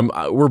just, you know,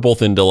 we're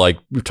both into, like,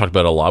 we've talked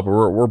about it a lot, but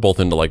we're both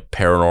into like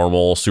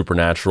paranormal,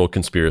 supernatural,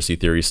 conspiracy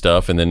theory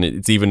stuff. And then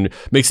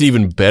makes it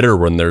even better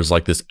when there's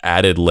like this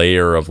added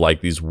layer of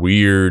like these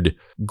weird,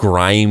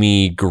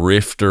 grimy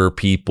grifter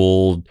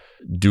people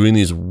doing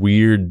these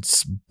weird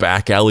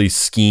back alley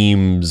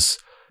schemes.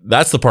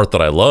 That's the part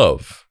that I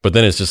love. But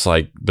then it's just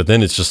like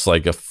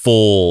a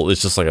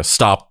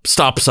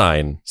stop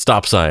sign.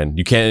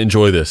 You can't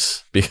enjoy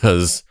this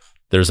because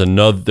there's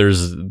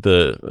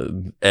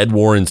the Ed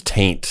Warren's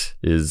taint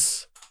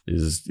is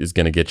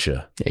going to get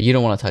you. Yeah, you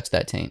don't want to touch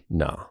that taint.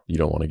 No, you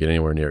don't want to get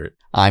anywhere near it.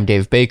 I'm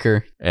Dave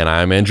Baker. And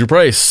I'm Andrew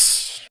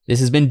Price. This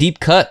has been Deep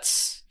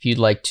Cuts. If you'd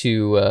like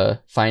to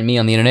find me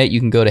on the internet, you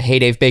can go to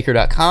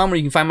heydavebaker.com, where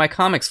you can find my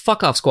comics,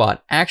 Fuck Off Squad,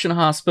 Action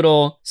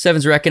Hospital,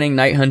 Seven's Reckoning,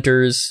 Night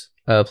Hunters.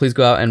 Please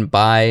go out and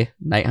buy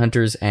Night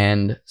Hunters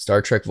and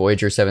Star Trek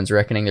Voyager 7's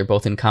Reckoning. They're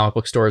both in comic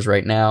book stores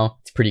right now.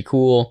 It's pretty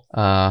cool.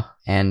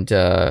 And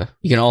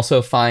you can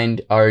also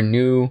find our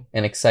new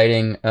and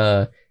exciting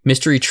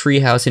Mystery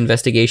Treehouse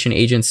Investigation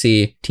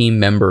Agency team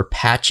member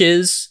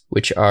patches,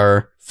 which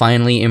are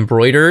finally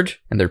embroidered,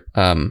 and they're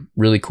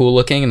really cool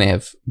looking, and they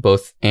have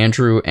both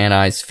Andrew and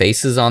I's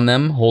faces on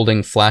them,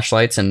 holding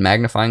flashlights and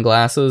magnifying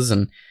glasses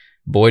and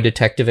boy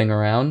detectiving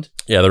around.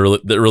 Yeah,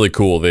 they're really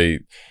cool.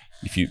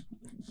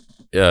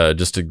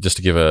 Just to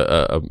give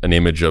an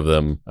image of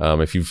them,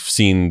 if you've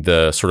seen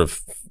the sort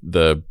of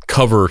the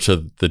cover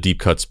to the Deep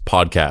Cuts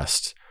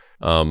podcast,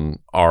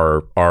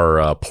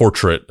 our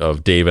portrait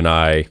of Dave and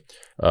I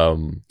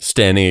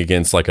standing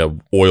against like a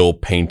oil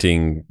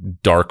painting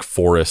dark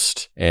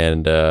forest,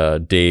 and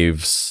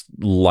Dave's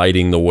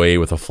lighting the way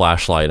with a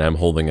flashlight and I'm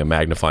holding a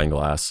magnifying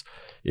glass.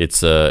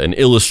 It's an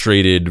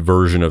illustrated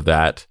version of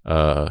that,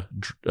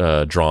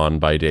 drawn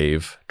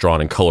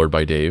and colored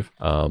by Dave.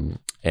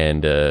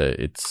 And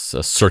it's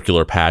a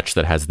circular patch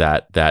that has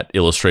that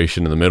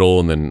illustration in the middle,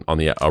 and then on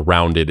the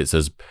around it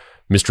says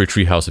Mystery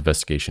Treehouse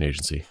Investigation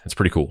Agency. It's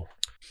pretty cool.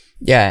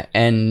 Yeah,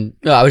 and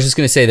I was just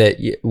going to say that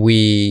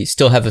we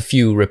still have a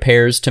few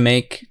repairs to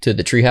make to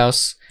the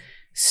treehouse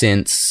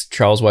since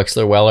Charles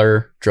Wexler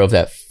Weller drove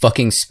that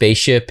fucking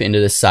spaceship into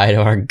the side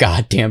of our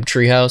goddamn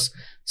treehouse.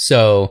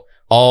 So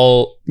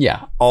all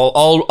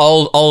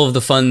of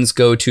the funds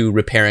go to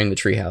repairing the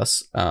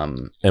treehouse.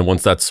 And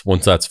once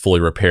that's fully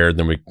repaired,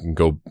 then we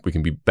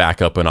can be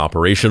back up and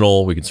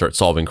operational. We can start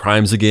solving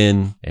crimes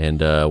again.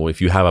 And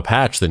if you have a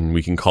patch, then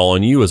we can call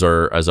on you as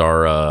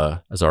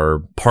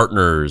our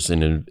partners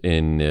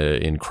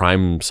in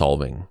crime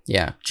solving.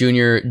 Yeah,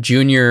 junior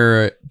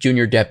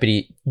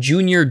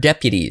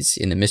deputies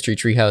in the Mystery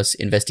Treehouse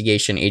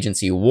Investigation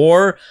Agency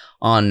war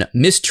on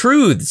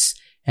mistruths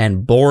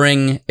and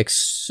boring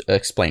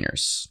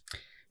explainers.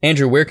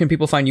 Andrew, where can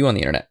people find you on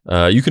the internet?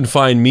 You can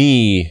find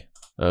me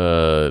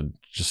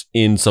just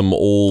in some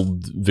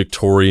old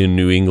Victorian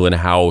New England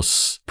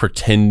house,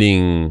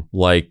 pretending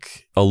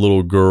like a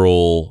little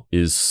girl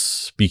is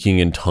speaking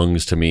in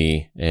tongues to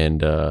me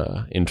and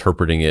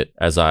interpreting it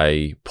as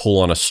I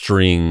pull on a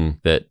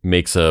string that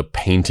makes a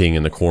painting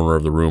in the corner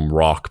of the room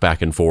rock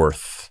back and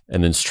forth,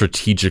 and then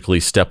strategically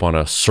step on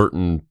a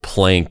certain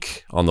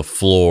plank on the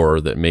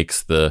floor that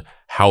makes the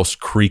house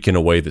creak in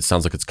a way that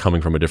sounds like it's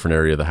coming from a different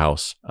area of the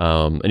house.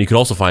 And you can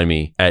also find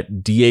me at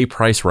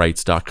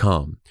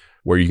dapricewrites.com,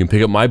 where you can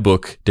pick up my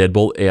book,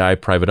 Deadbolt AI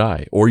Private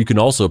Eye, or you can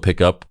also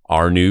pick up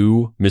our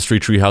new Mystery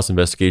Treehouse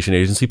Investigation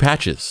Agency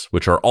patches,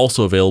 which are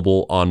also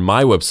available on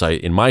my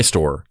website in my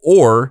store,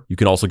 or you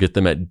can also get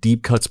them at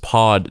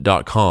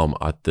deepcutspod.com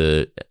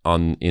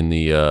in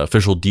the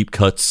official Deep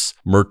Cuts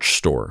merch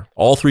store.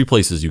 All three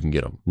places you can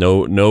get them.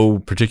 No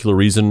particular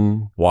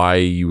reason why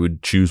you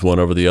would choose one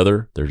over the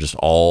other. They're just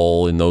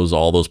all in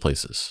all those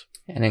places.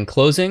 And in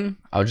closing,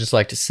 I would just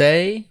like to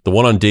say, the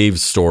one on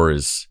Dave's store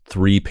is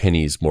 3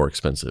 pennies more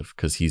expensive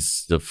because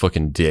he's the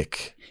fucking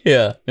dick.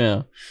 Yeah.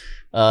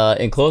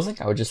 In closing,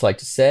 I would just like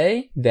to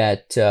say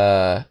that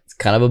it's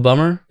kind of a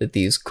bummer that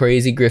these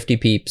crazy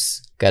grifty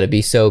peeps got to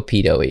be so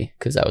pedo-y,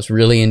 because I was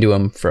really into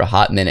them for a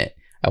hot minute.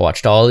 I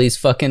watched all these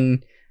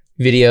fucking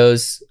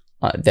videos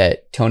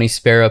that Tony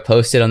Spera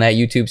posted on that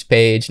YouTube's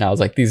page, and I was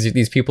like,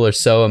 these people are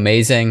so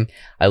amazing.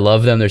 I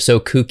love them. They're so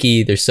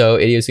kooky. They're so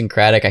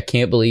idiosyncratic. I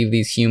can't believe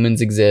these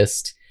humans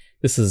exist.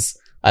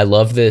 I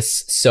love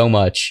this so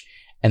much.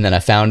 And then I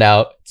found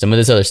out some of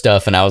this other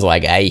stuff, and I was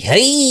like,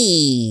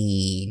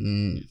 hey.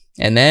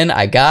 And then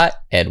I got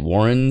Ed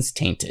Warren's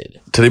Tainted.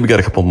 Today we got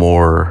a couple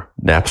more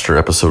Napster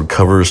episode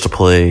covers to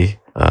play.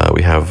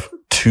 We have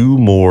 2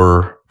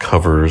 more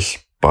covers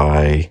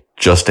by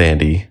Just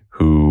Andy,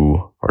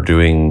 who are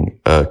doing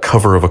a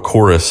cover of a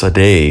chorus a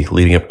day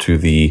leading up to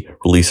the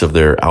release of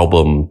their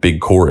album Big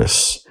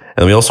Chorus.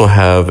 And we also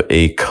have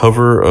a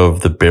cover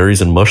of the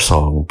Berries and Mush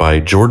song by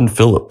Jordan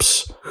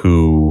Phillips,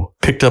 who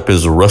picked up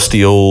his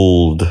rusty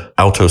old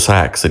alto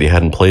sax that he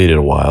hadn't played in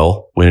a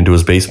while, went into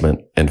his basement,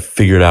 and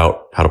figured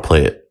out how to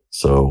play it.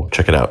 So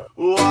check it out.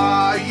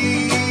 Why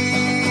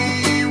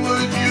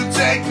would you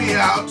take me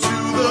out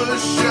to the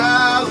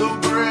shallow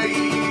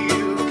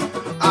grave?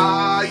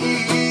 I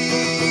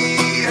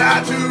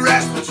had to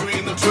rest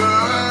between the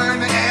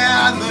turn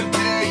and the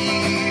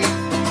day.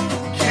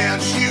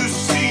 Can't you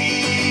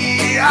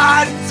see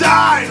I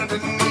died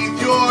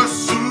underneath your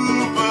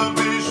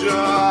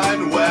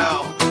supervision?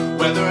 Well,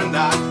 whether or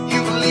not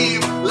you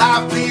believe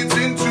life bleeds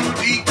into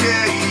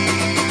decay,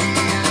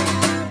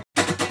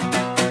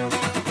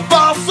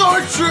 false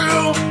or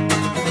true,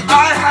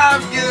 I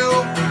have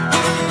you.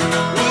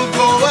 We'll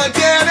go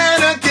again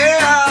and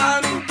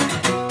again.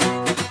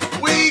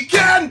 We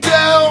can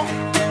do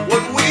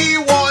what we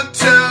want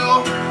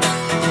to,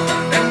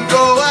 and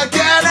go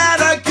again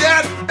and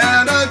again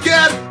and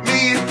again.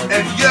 Me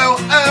and you,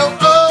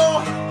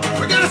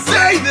 we're gonna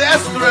say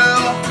this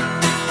through.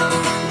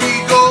 We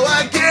go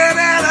again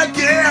and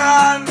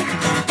again.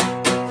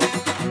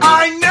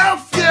 I know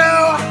you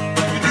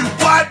do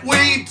what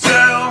we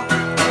do.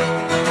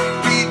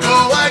 We go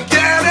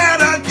again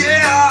and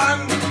again.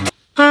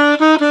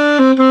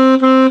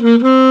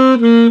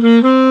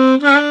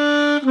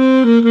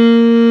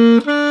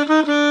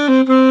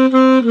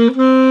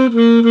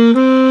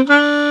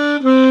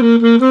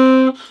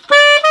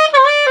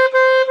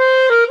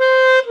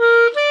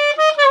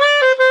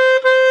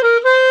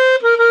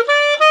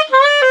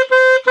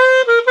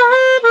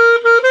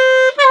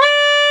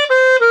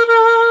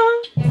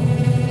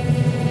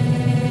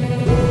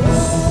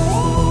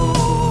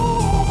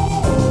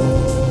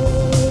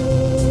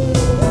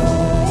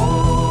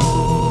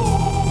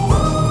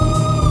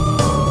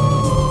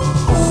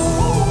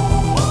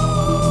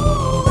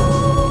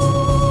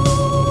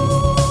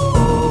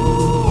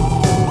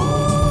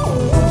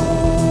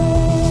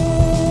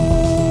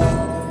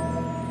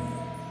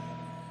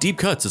 Deep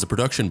Cuts is a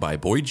production by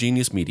Boy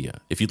Genius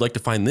Media. If you'd like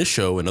to find this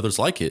show and others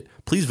like it,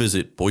 please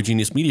visit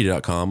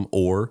boygeniusmedia.com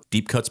or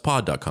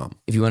deepcutspod.com.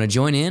 If you want to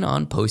join in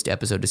on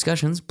post-episode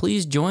discussions,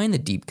 please join the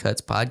Deep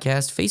Cuts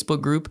Podcast Facebook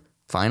group.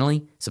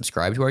 Finally,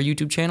 subscribe to our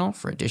YouTube channel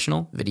for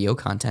additional video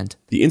content.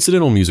 The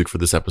incidental music for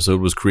this episode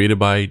was created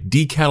by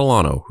D.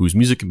 Catalano, whose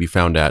music can be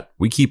found at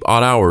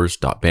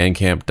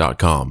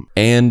wekeepoddhours.bandcamp.com,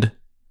 and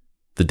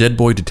The Dead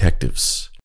Boy Detectives.